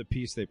 The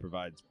piece they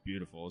provide is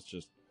beautiful. It's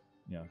just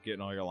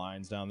getting all your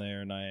lines down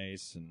there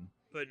nice and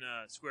Putting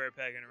a square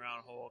peg in a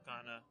round hole,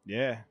 kind of.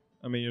 yeah.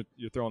 I mean,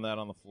 you're throwing that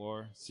on the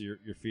floor, so your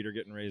feet are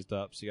getting raised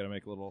up. So you got to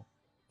make a little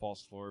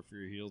false floor for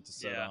your heels to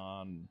set Yeah.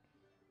 on. And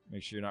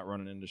make sure you're not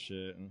running into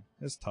shit. And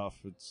it's tough.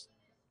 It's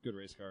good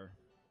race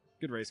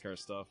car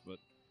stuff. But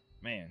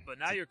man, But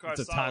now your it's car's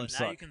a time solid.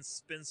 Now you suck. can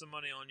spend some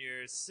money on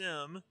your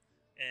sim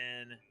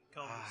and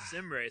come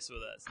sim race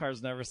with us.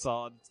 Car's never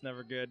solid. It's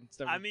never good. It's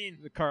never, I mean,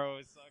 the car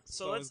always sucks.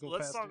 So let's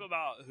talk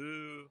about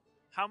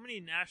how many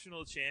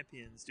national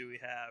champions do we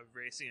have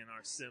racing in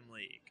our sim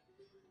league?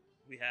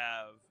 We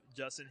have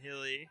Justin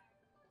Hilly,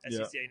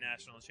 SCCA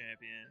national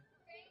champion.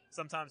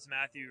 Sometimes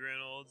Matthew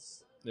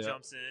Reynolds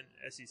jumps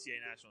in, SCCA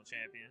national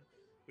champion.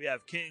 We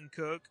have Kenton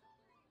Cook,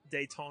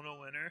 Daytona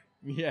winner,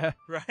 Yeah.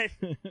 right?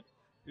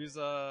 He's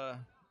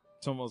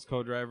Tomo's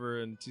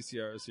co-driver in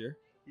TCR this year.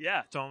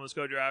 Yeah, Tomo's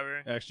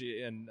co-driver.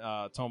 Actually, and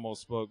Tomo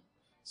spoke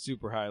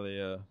super highly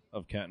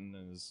of Kenton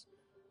and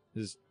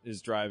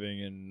his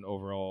driving and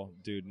overall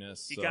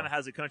dudeness. He so. kind of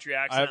has a country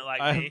accent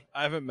me.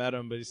 I haven't met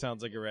him, but he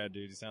sounds like a rad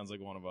dude. He sounds like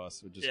one of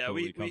us. It just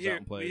totally comes out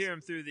and plays. We hear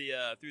him through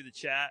the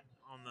chat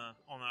on the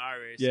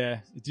iRace. Yeah,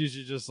 it's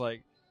usually just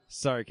like,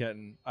 sorry,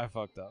 Kenton, I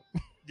fucked up.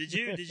 Did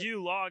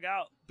you log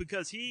out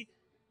because he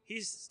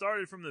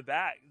started from the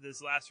back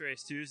this last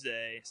race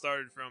Tuesday.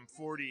 Started from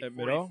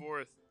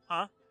 44th.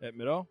 Huh? At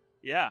Middle?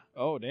 Yeah.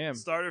 Oh, damn.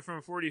 Started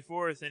from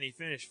 44th and he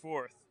finished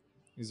 4th.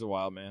 He's a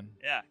wild man.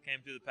 Yeah,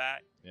 came through the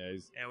pack. Yeah,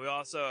 and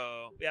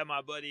we have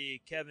my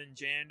buddy Kevin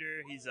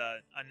Jander. He's a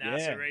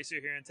NASA racer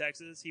here in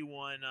Texas. He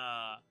won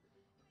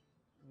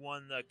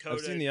the COTA. I've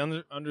seen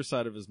the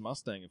underside of his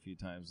Mustang a few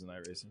times in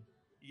iRacing.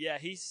 Yeah,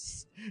 he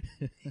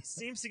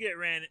seems to get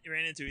ran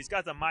into. He's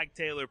got the Mike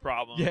Taylor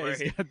problem. Yeah, where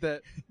he's got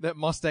that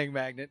Mustang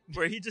magnet.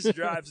 Where he just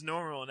drives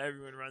normal and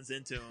everyone runs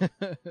into him.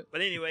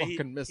 But anyway,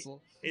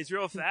 he's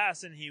real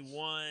fast and he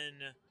won.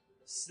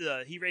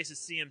 He races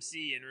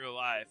CMC in real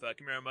life,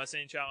 Camaro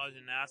Mustang Challenge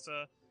in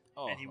NASA,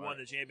 and he won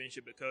the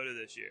championship at COTA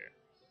this year.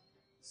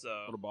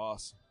 So what a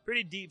boss!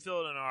 Pretty deep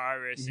field in our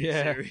iRacing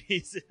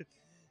series.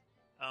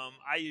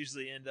 I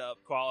usually end up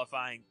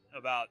qualifying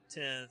about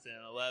 10th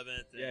and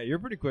 11th. Yeah, you're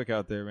pretty quick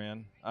out there,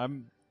 man.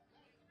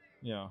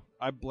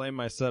 I blame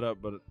my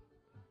setup, but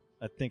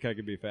I think I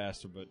could be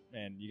faster. But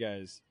man, you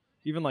guys,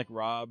 even like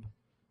Rob,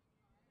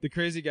 the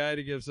crazy guy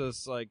that gives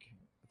us like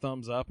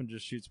thumbs up and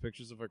just shoots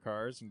pictures of our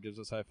cars and gives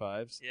us high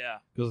fives. Yeah,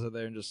 goes out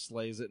there and just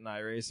slays it in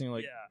iRacing.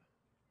 Like,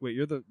 wait,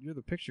 you're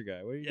the picture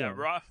guy. What are you doing?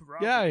 Rob.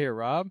 Get out of here,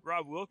 Rob.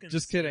 Rob Wilkins.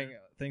 Just kidding.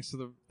 Thanks for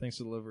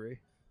the livery.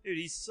 Dude,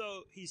 he's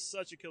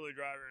such a killer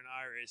driver in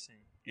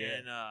iRacing. Yeah.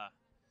 And I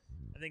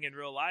think in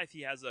real life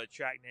he has a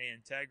track day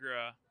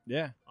Integra.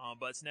 Yeah.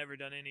 But it's never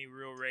done any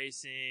real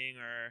racing,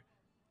 or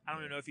I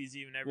don't even know if he's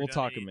even ever We'll done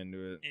talk him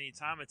into it. Any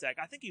time attack.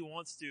 I think he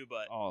wants to,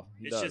 but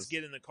it's just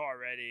getting the car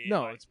ready.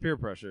 No, it's peer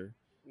pressure.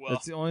 Well,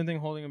 that's the only thing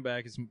holding him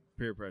back is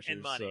peer pressure.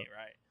 And money,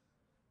 right?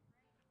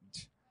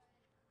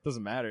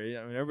 Doesn't matter.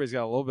 I mean, everybody's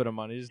got a little bit of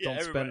money. Just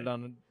don't spend it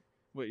on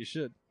what you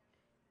should.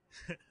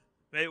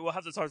 Maybe we'll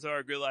have to talk to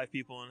our Good Life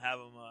people and have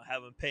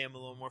them pay him a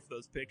little more for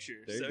those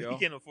pictures, there you so go. he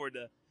can afford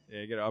to.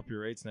 Yeah, you got to up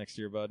your rates next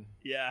year, bud.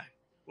 Yeah,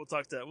 we'll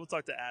talk to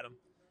Adam.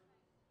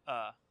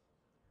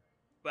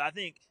 But I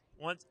think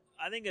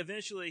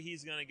eventually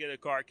he's gonna get a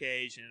car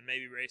cage and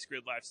maybe race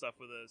Grid Life stuff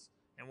with us.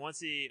 And once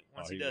he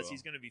does,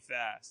 he's gonna be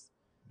fast.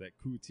 That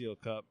Coutil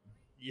Cup.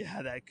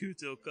 Yeah, that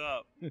Coutil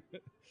Cup.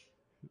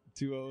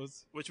 2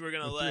 O's. Which we're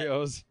gonna 3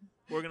 O's.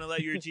 We're gonna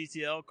let your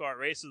GTL car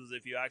race with us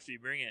if you actually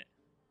bring it.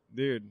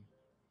 Dude,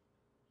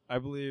 I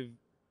believe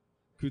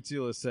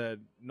Coutil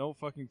said no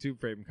fucking tube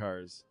frame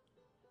cars.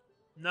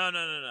 No.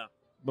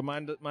 But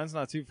mine's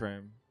not tube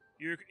frame.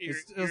 Yours,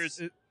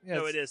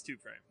 it is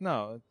tube frame.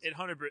 No, it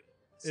 100%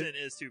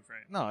 is tube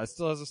frame. No, it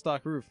still has a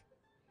stock roof.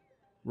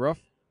 Roof.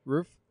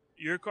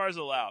 Your car's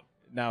allowed.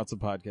 Now it's a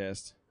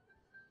podcast.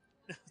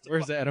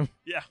 Where's Adam?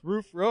 Yeah.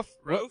 Roof.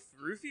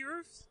 Roofy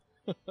roofs?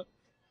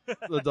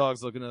 The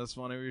dog's looking at us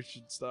funny. We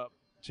should stop.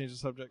 Change the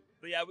subject.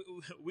 But yeah,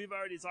 we've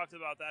already talked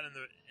about that in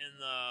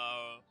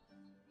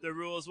the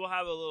rules. We'll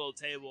have a little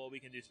table. We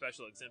can do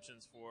special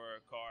exemptions for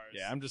cars.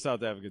 Yeah, I'm just out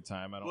to have a good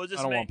time. I don't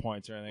want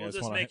points or anything. We'll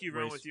just make you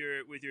run with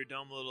your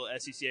dumb little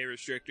SCCA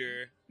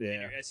restrictor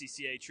and your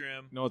SCCA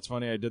trim. You know what's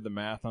funny? I did the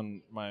math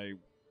on my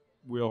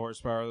wheel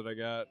horsepower that I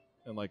got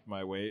and like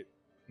my weight,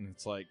 and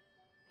it's like,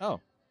 oh,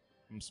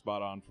 I'm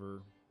spot on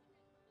for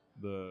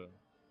the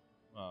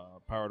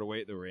power to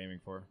weight that we're aiming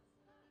for.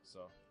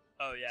 So.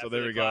 Oh yeah. So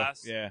there we go.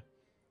 Yeah.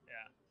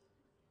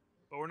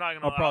 But we're not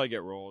gonna. I'll probably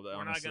get rolled. We're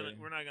honestly.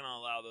 We're not gonna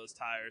allow those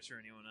tires for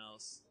anyone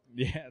else.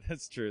 Yeah,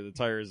 that's true. The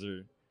tires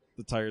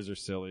are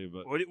silly,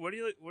 but what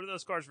do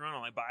those cars run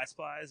on? Like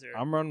Biosplies or?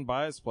 I'm running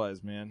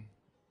Biosplies, man.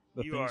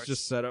 The thing's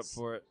just set up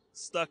for it.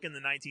 Stuck in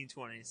the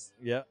 1920s.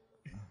 Yeah.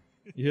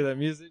 You hear that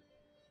music?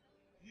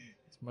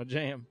 It's my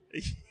jam.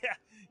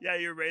 Yeah.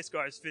 Your race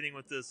car is fitting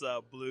with this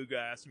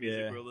bluegrass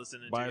music we're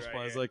listening to.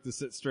 Biosplies like to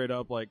sit straight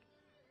up, like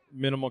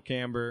minimal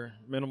camber,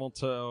 minimal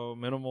toe,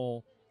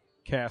 minimal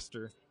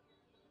caster.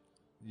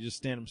 You just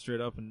stand them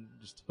straight up and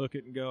just hook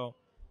it and go.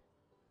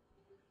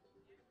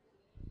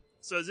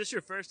 So is this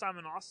your first time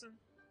in Austin?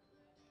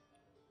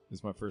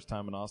 This is my first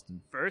time in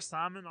Austin. First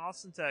time in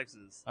Austin,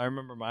 Texas. I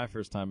remember my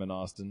first time in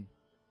Austin.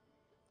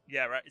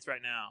 Yeah, right. It's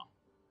right now.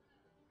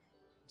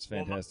 It's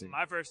fantastic.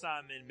 Well, my first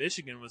time in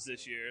Michigan was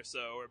this year,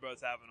 so we're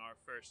both having our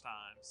first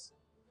times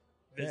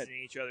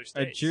visiting each other's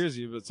states. I'd cheers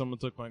you, but someone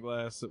took my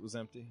glass. It was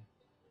empty.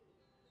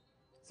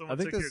 Someone I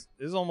think this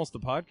is almost a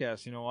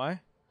podcast. You know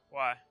why?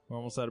 Why? We're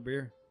almost out of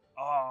beer.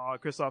 Oh,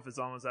 Kristoff is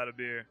almost out of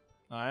beer.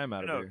 I am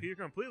out of beer. No, you're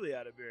completely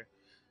out of beer.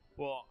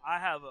 Well, I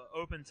have an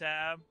open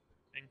tab,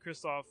 and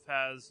Kristoff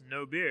has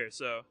no beer.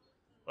 So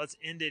let's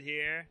end it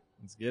here.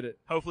 Let's get it.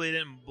 Hopefully, it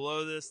didn't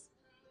blow this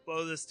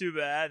too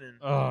bad. And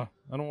I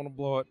don't want to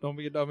blow it. Don't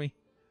be a dummy.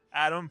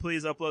 Adam,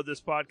 please upload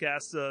this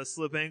podcast to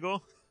Slip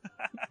Angle.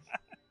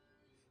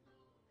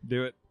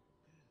 Do it.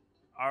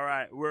 All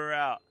right, we're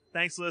out.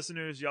 Thanks,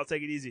 listeners. Y'all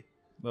take it easy.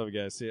 Love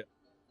you guys. See ya.